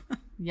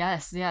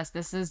 Yes.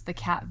 This is the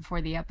cap for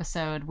the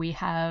episode. We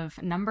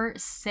have number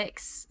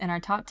 6 in our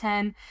top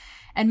 10.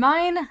 And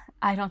mine,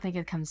 I don't think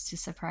it comes to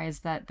surprise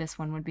that this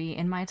one would be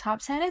in my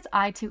top 10. It's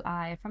Eye to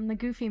Eye from the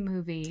Goofy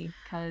movie,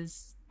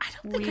 because I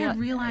don't think I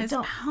realized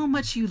how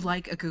much you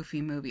like a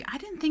Goofy movie. I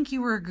didn't think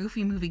you were a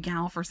Goofy movie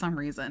gal for some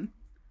reason.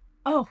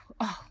 Oh,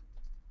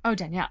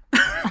 Danielle.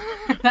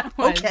 That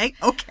was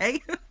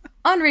Okay.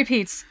 on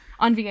repeats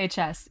on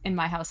VHS in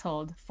my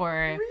household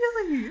for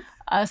Really?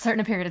 a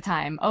certain period of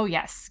time. Oh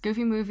yes,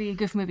 Goofy movie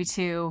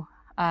 2.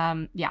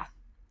 Yeah.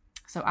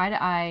 So Eye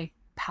to Eye,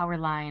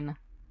 Powerline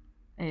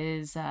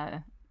is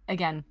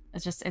again,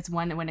 it's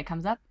one when it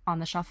comes up on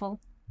the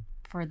shuffle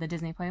for the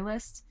Disney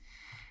playlist,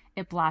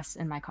 it blasts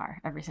in my car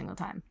every single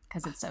time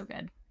because it's so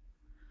good.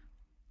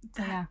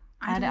 So yeah,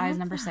 Eye to Eye is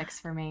number 6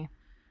 for me.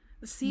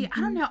 See, I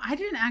don't know. I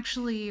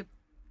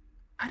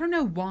don't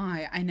know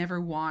why I never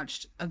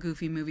watched a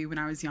Goofy movie when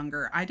I was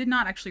younger. I did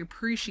not actually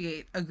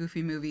appreciate a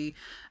Goofy movie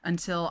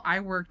until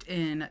I worked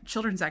in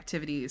children's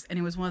activities, and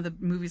it was one of the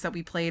movies that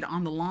we played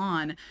on the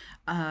lawn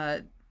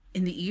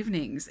in the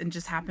evenings, and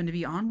just happened to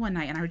be on one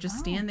night, and I would just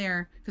stand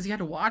there because you had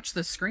to watch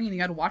the screen,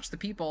 you had to watch the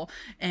people,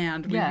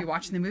 and we'd be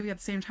watching the movie at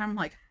the same time. I'm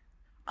like,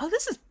 oh,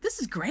 this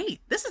is great.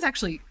 This is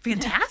actually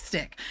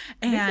fantastic.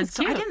 And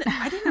so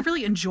I didn't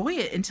really enjoy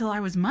it until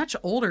I was much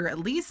older, at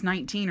least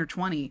 19 or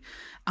 20.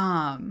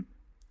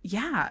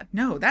 Yeah,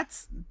 no,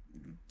 that's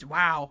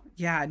wow.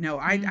 Yeah, no,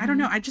 I don't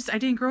know. I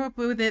didn't grow up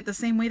with it the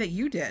same way that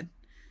you did.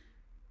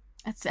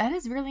 That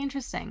is really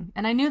interesting.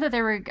 And I knew that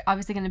there were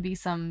obviously going to be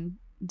some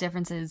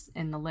differences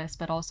in the list,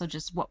 but also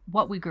just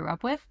what we grew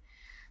up with.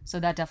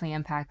 So that definitely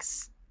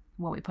impacts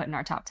what we put in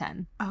our top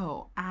 10.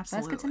 Oh,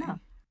 absolutely. That's good to know.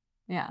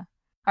 Yeah.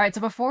 All right,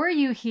 so before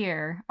you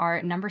hear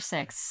our number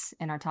 6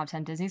 in our top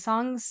 10 Disney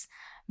songs,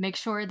 make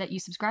sure that you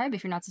subscribe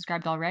if you're not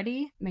subscribed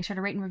already. Make sure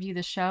to rate and review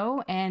the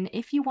show. And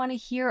if you want to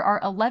hear our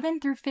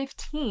 11 through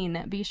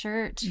 15, be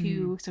sure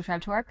to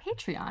subscribe to our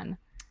Patreon.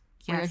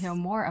 Where you'll hear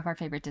more of our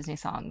favorite Disney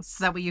songs.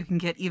 So that way you can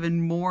get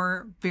even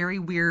more very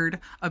weird,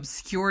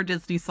 obscure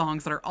Disney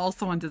songs that are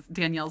also on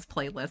Danielle's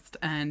playlist.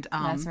 And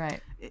that's right.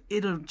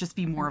 It'll just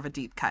be more of a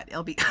deep cut.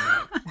 It'll be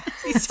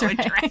so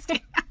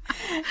interesting.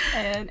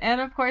 And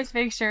of course,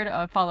 make sure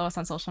to follow us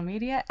on social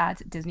media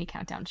at Disney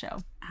Countdown Show.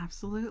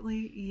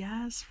 Absolutely.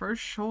 Yes, for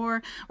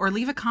sure. Or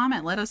leave a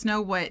comment. Let us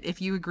know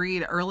if you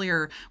agreed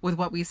earlier with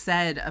what we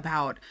said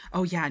about,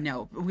 oh yeah,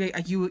 no,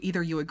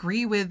 you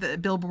agree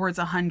with Billboard's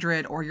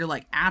 100 or you're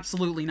like,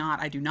 absolutely not.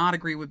 I do not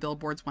agree with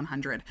Billboard's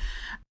 100.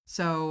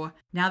 So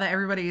now that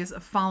everybody's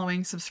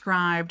following,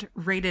 subscribed,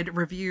 rated,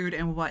 reviewed,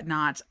 and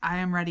whatnot, I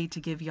am ready to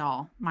give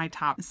y'all my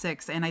top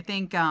 6. And I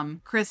think,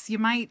 Chris, you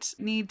might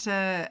need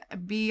to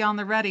be on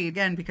the ready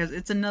again because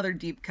it's another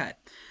deep cut.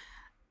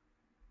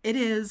 It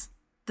is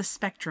the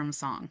Spectrum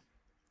song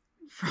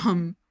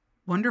from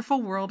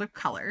Wonderful World of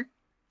Color.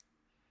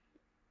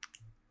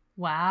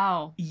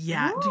 Wow.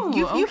 Yeah. Ooh,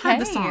 You've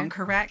heard the song,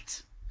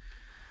 correct?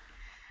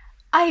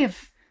 I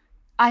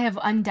have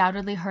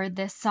undoubtedly heard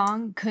this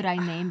song. Could I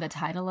name the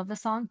title of the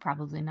song?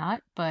 Probably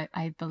not, but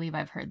I believe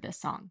I've heard this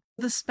song.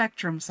 The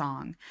Spectrum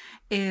song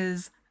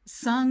is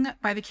sung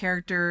by the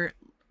character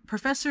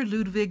Professor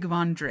Ludwig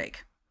von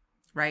Drake,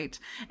 right?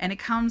 And it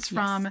comes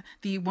from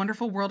the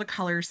Wonderful World of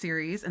Color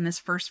series, and this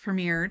first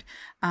premiered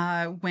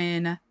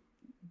when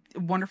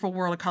Wonderful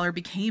World of Color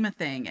became a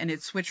thing, and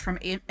it switched from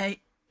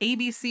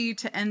ABC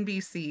to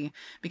NBC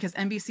because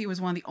NBC was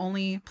one of the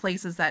only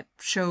places that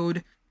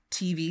showed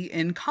TV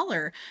in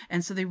color.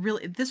 And so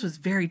this was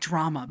very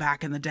drama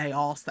back in the day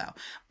also.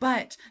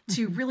 But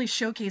to really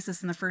showcase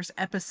this in the first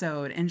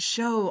episode and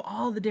show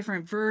all the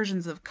different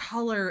versions of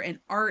color and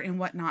art and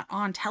whatnot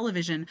on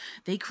television,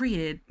 they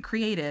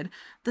created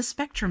the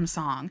Spectrum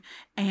song.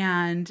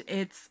 And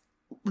it's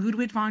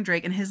Ludwig von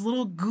Drake and his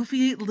little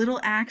goofy little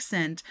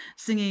accent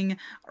singing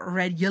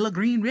red, yellow,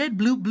 green, red,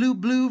 blue, blue,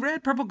 blue,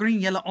 red, purple, green,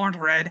 yellow, orange,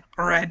 red,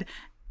 red.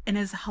 And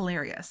is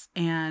hilarious.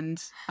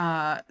 And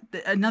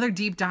another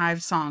deep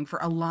dive song for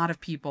a lot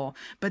of people,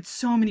 but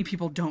so many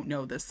people don't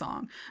know this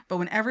song. But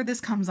whenever this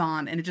comes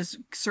on and it just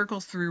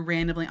circles through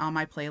randomly on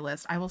my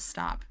playlist, I will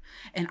stop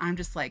and I'm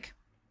just like,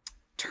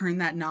 turn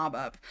that knob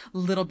up a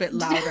little bit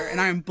louder, and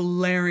I'm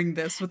blaring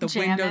this with the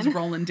windows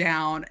rolling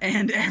down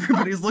and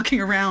everybody's looking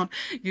around.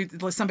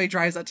 Somebody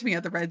drives up to me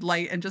at the red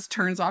light and just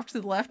turns off to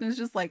the left and is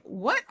just like,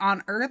 what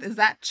on earth is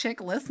that chick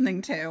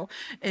listening to?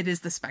 It is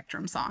the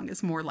Spectrum song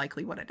is more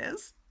likely what it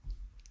is.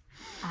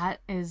 That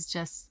is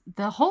just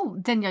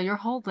Danielle, your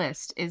whole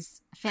list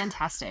is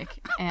fantastic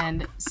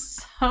and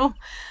so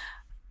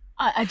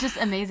just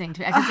amazing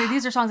to me. Because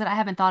these are songs that I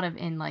haven't thought of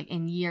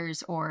in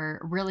years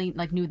or really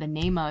like knew the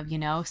name of,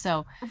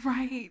 so.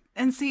 Right.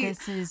 And see,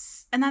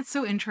 and that's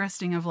so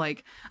interesting of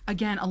like,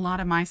 again, a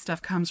lot of my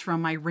stuff comes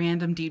from my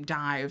random deep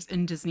dives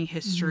in Disney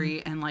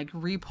history and like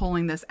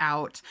re-pulling this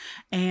out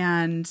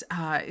and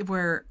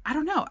where, I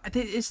don't know,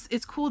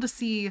 it's cool to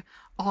see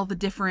all the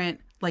different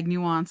like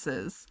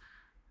nuances.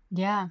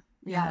 Yeah.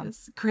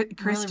 Yes. Chris,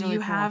 really, do really you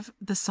cool. have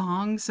the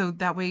song so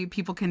that way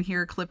people can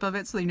hear a clip of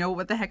it so they know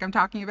what the heck I'm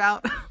talking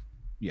about?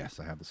 Yes,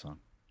 I have the song.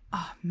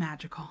 Oh,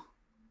 magical.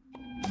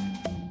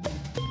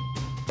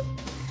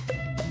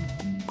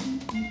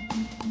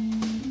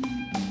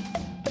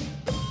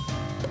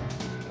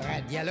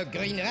 Red, yellow,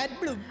 green, red,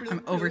 blue, blue.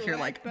 I'm over here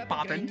blue, like red, purple,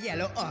 bopping. green,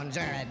 yellow, orange,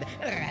 red,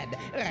 red,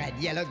 red,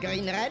 yellow,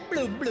 green, red,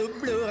 blue, blue,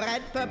 blue,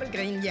 red, purple,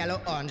 green, yellow,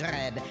 orange,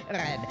 red,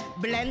 red.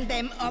 Blend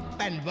them up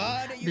and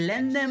what do you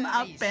Blend get? them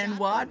up and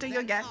what do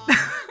you get?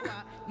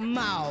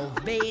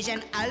 Mauve, beige,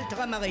 and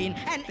ultramarine,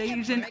 and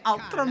Beige and every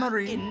color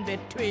ultramarine. in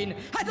between.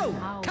 Hello,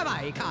 Wow.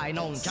 kawaii, kai,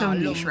 non, So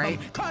niche, right?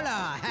 Color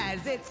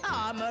has its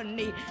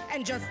harmony,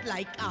 and just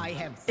like I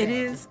have said, It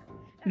is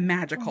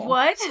magical.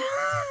 What?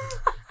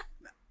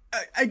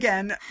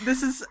 Again,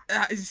 this is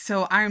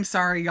so I'm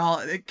sorry,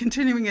 y'all.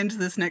 Continuing into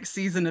this next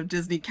season of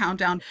Disney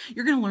Countdown,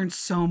 you're going to learn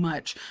so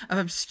much of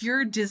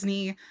obscure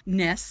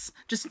Disney-ness,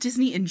 just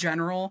Disney in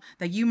general,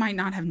 that you might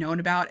not have known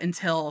about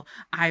until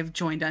I've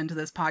joined into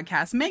this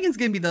podcast. Megan's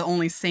going to be the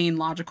only sane,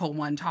 logical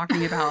one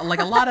talking about like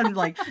a lot of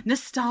like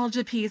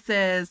nostalgia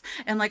pieces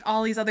and like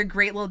all these other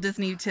great little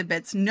Disney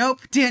tidbits.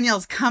 Nope,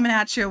 Danielle's coming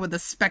at you with the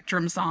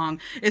Spectrum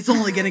song. It's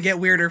only going to get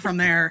weirder from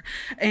there.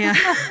 And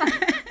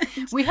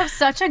We have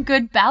such a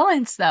good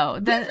balance, though.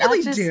 That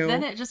really do.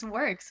 Then it just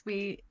works.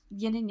 We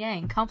yin and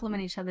yang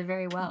complement each other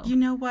very well. You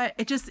know what?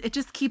 It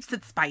just keeps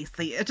it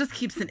spicy. It just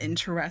keeps it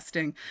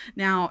interesting.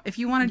 Now, if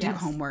you want to do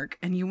homework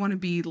and you want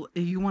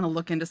to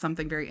look into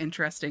something very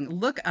interesting,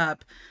 look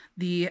up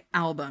the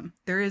album.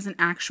 There is an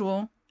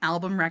actual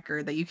album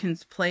record that you can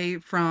play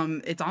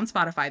from. It's on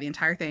Spotify, the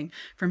entire thing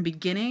from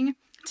beginning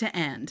to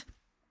end,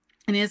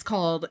 and it is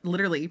called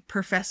literally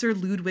Professor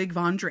Ludwig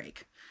von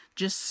Drake.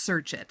 Just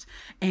search it.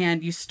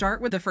 And you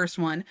start with the first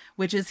one,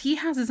 which is he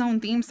has his own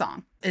theme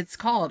song. It's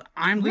called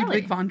I'm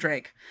Ludwig von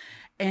Drake.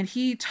 And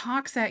he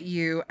talks at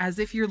you as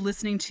if you're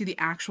listening to the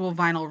actual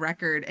vinyl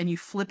record, and you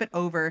flip it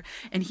over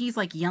and he's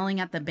like yelling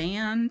at the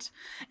band,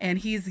 and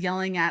he's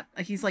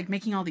like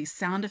making all these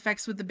sound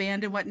effects with the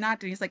band and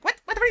whatnot. And he's like, what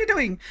are you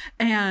doing?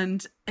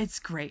 And it's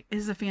great. It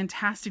is a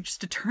fantastic just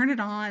to turn it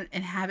on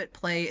and have it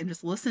play and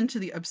just listen to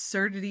the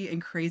absurdity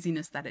and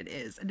craziness that it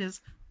is. It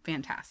is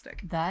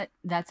fantastic.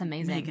 That's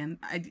amazing. Megan,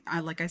 I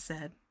like I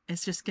said,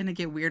 it's just gonna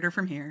get weirder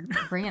from here.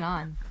 Bring it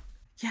on.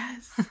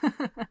 Yes.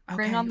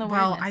 Bring on the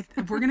well,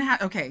 weirdness. we're gonna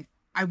have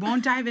I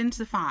won't dive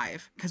into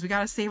 5 because we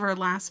got to save our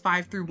last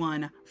 5 through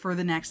 1 for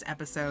the next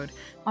episode.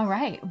 All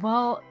right.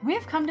 Well, we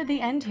have come to the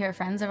end here,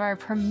 friends, of our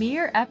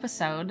premiere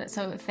episode.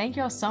 So thank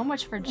you all so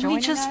much for joining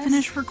us. We just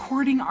finished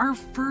recording our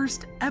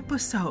first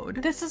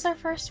episode. This is our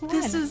first one.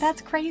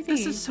 That's crazy.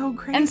 This is so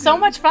crazy. And so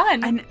much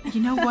fun. And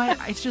you know what?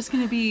 It's just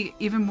going to be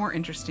even more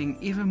interesting,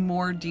 even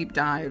more deep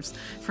dives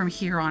from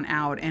here on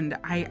out. And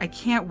I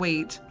can't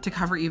wait to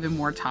cover even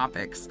more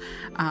topics.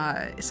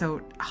 It's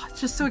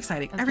just so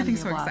exciting.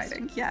 Everything's so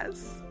exciting. Yes.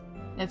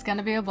 It's going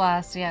to be a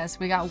blast, yes.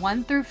 We got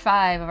 1 through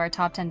 5 of our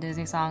top 10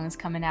 Disney songs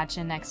coming at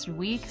you next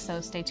week, so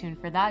stay tuned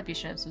for that. Be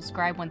sure to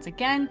subscribe once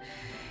again.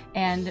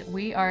 And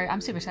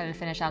I'm super excited to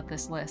finish out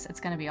this list. It's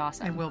going to be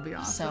awesome. It will be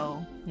awesome.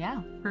 So,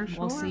 yeah. For sure.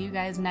 We'll see you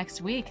guys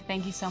next week.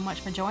 Thank you so much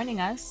for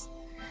joining us.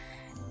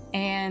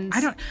 And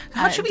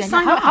how should we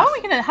sign off? How are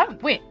we gonna?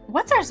 Wait,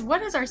 what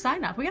is our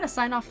sign off? We gotta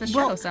sign off the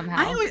show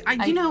somehow.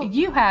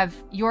 You have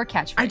your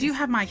catchphrase. I do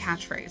have my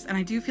catchphrase, and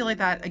I do feel like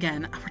that.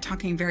 Again, we're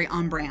talking very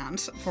on brand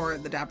for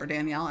the Dapper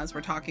Danielle, as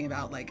we're talking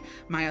about like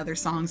my other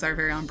songs are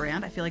very on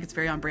brand. I feel like it's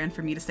very on brand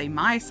for me to say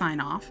my sign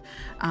off,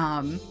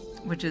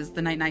 which is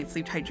the Night Night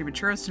Sleep Tight Dream of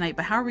Churros tonight.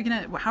 But how are we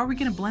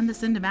gonna blend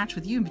this in to match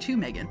with you too,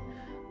 Megan?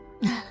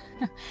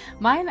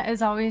 Mine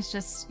is always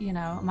just,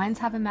 mine's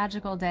have a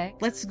magical day.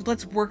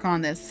 Let's work on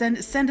this.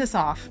 Send us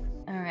off.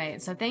 All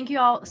right. So thank you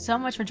all so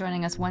much for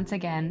joining us once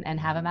again, and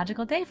have a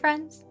magical day,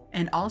 friends.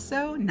 And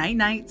also, night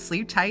night,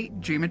 sleep tight,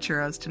 dream of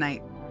churros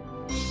tonight.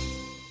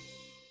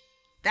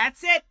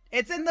 That's it.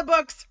 It's in the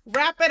books.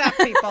 Wrap it up,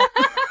 people.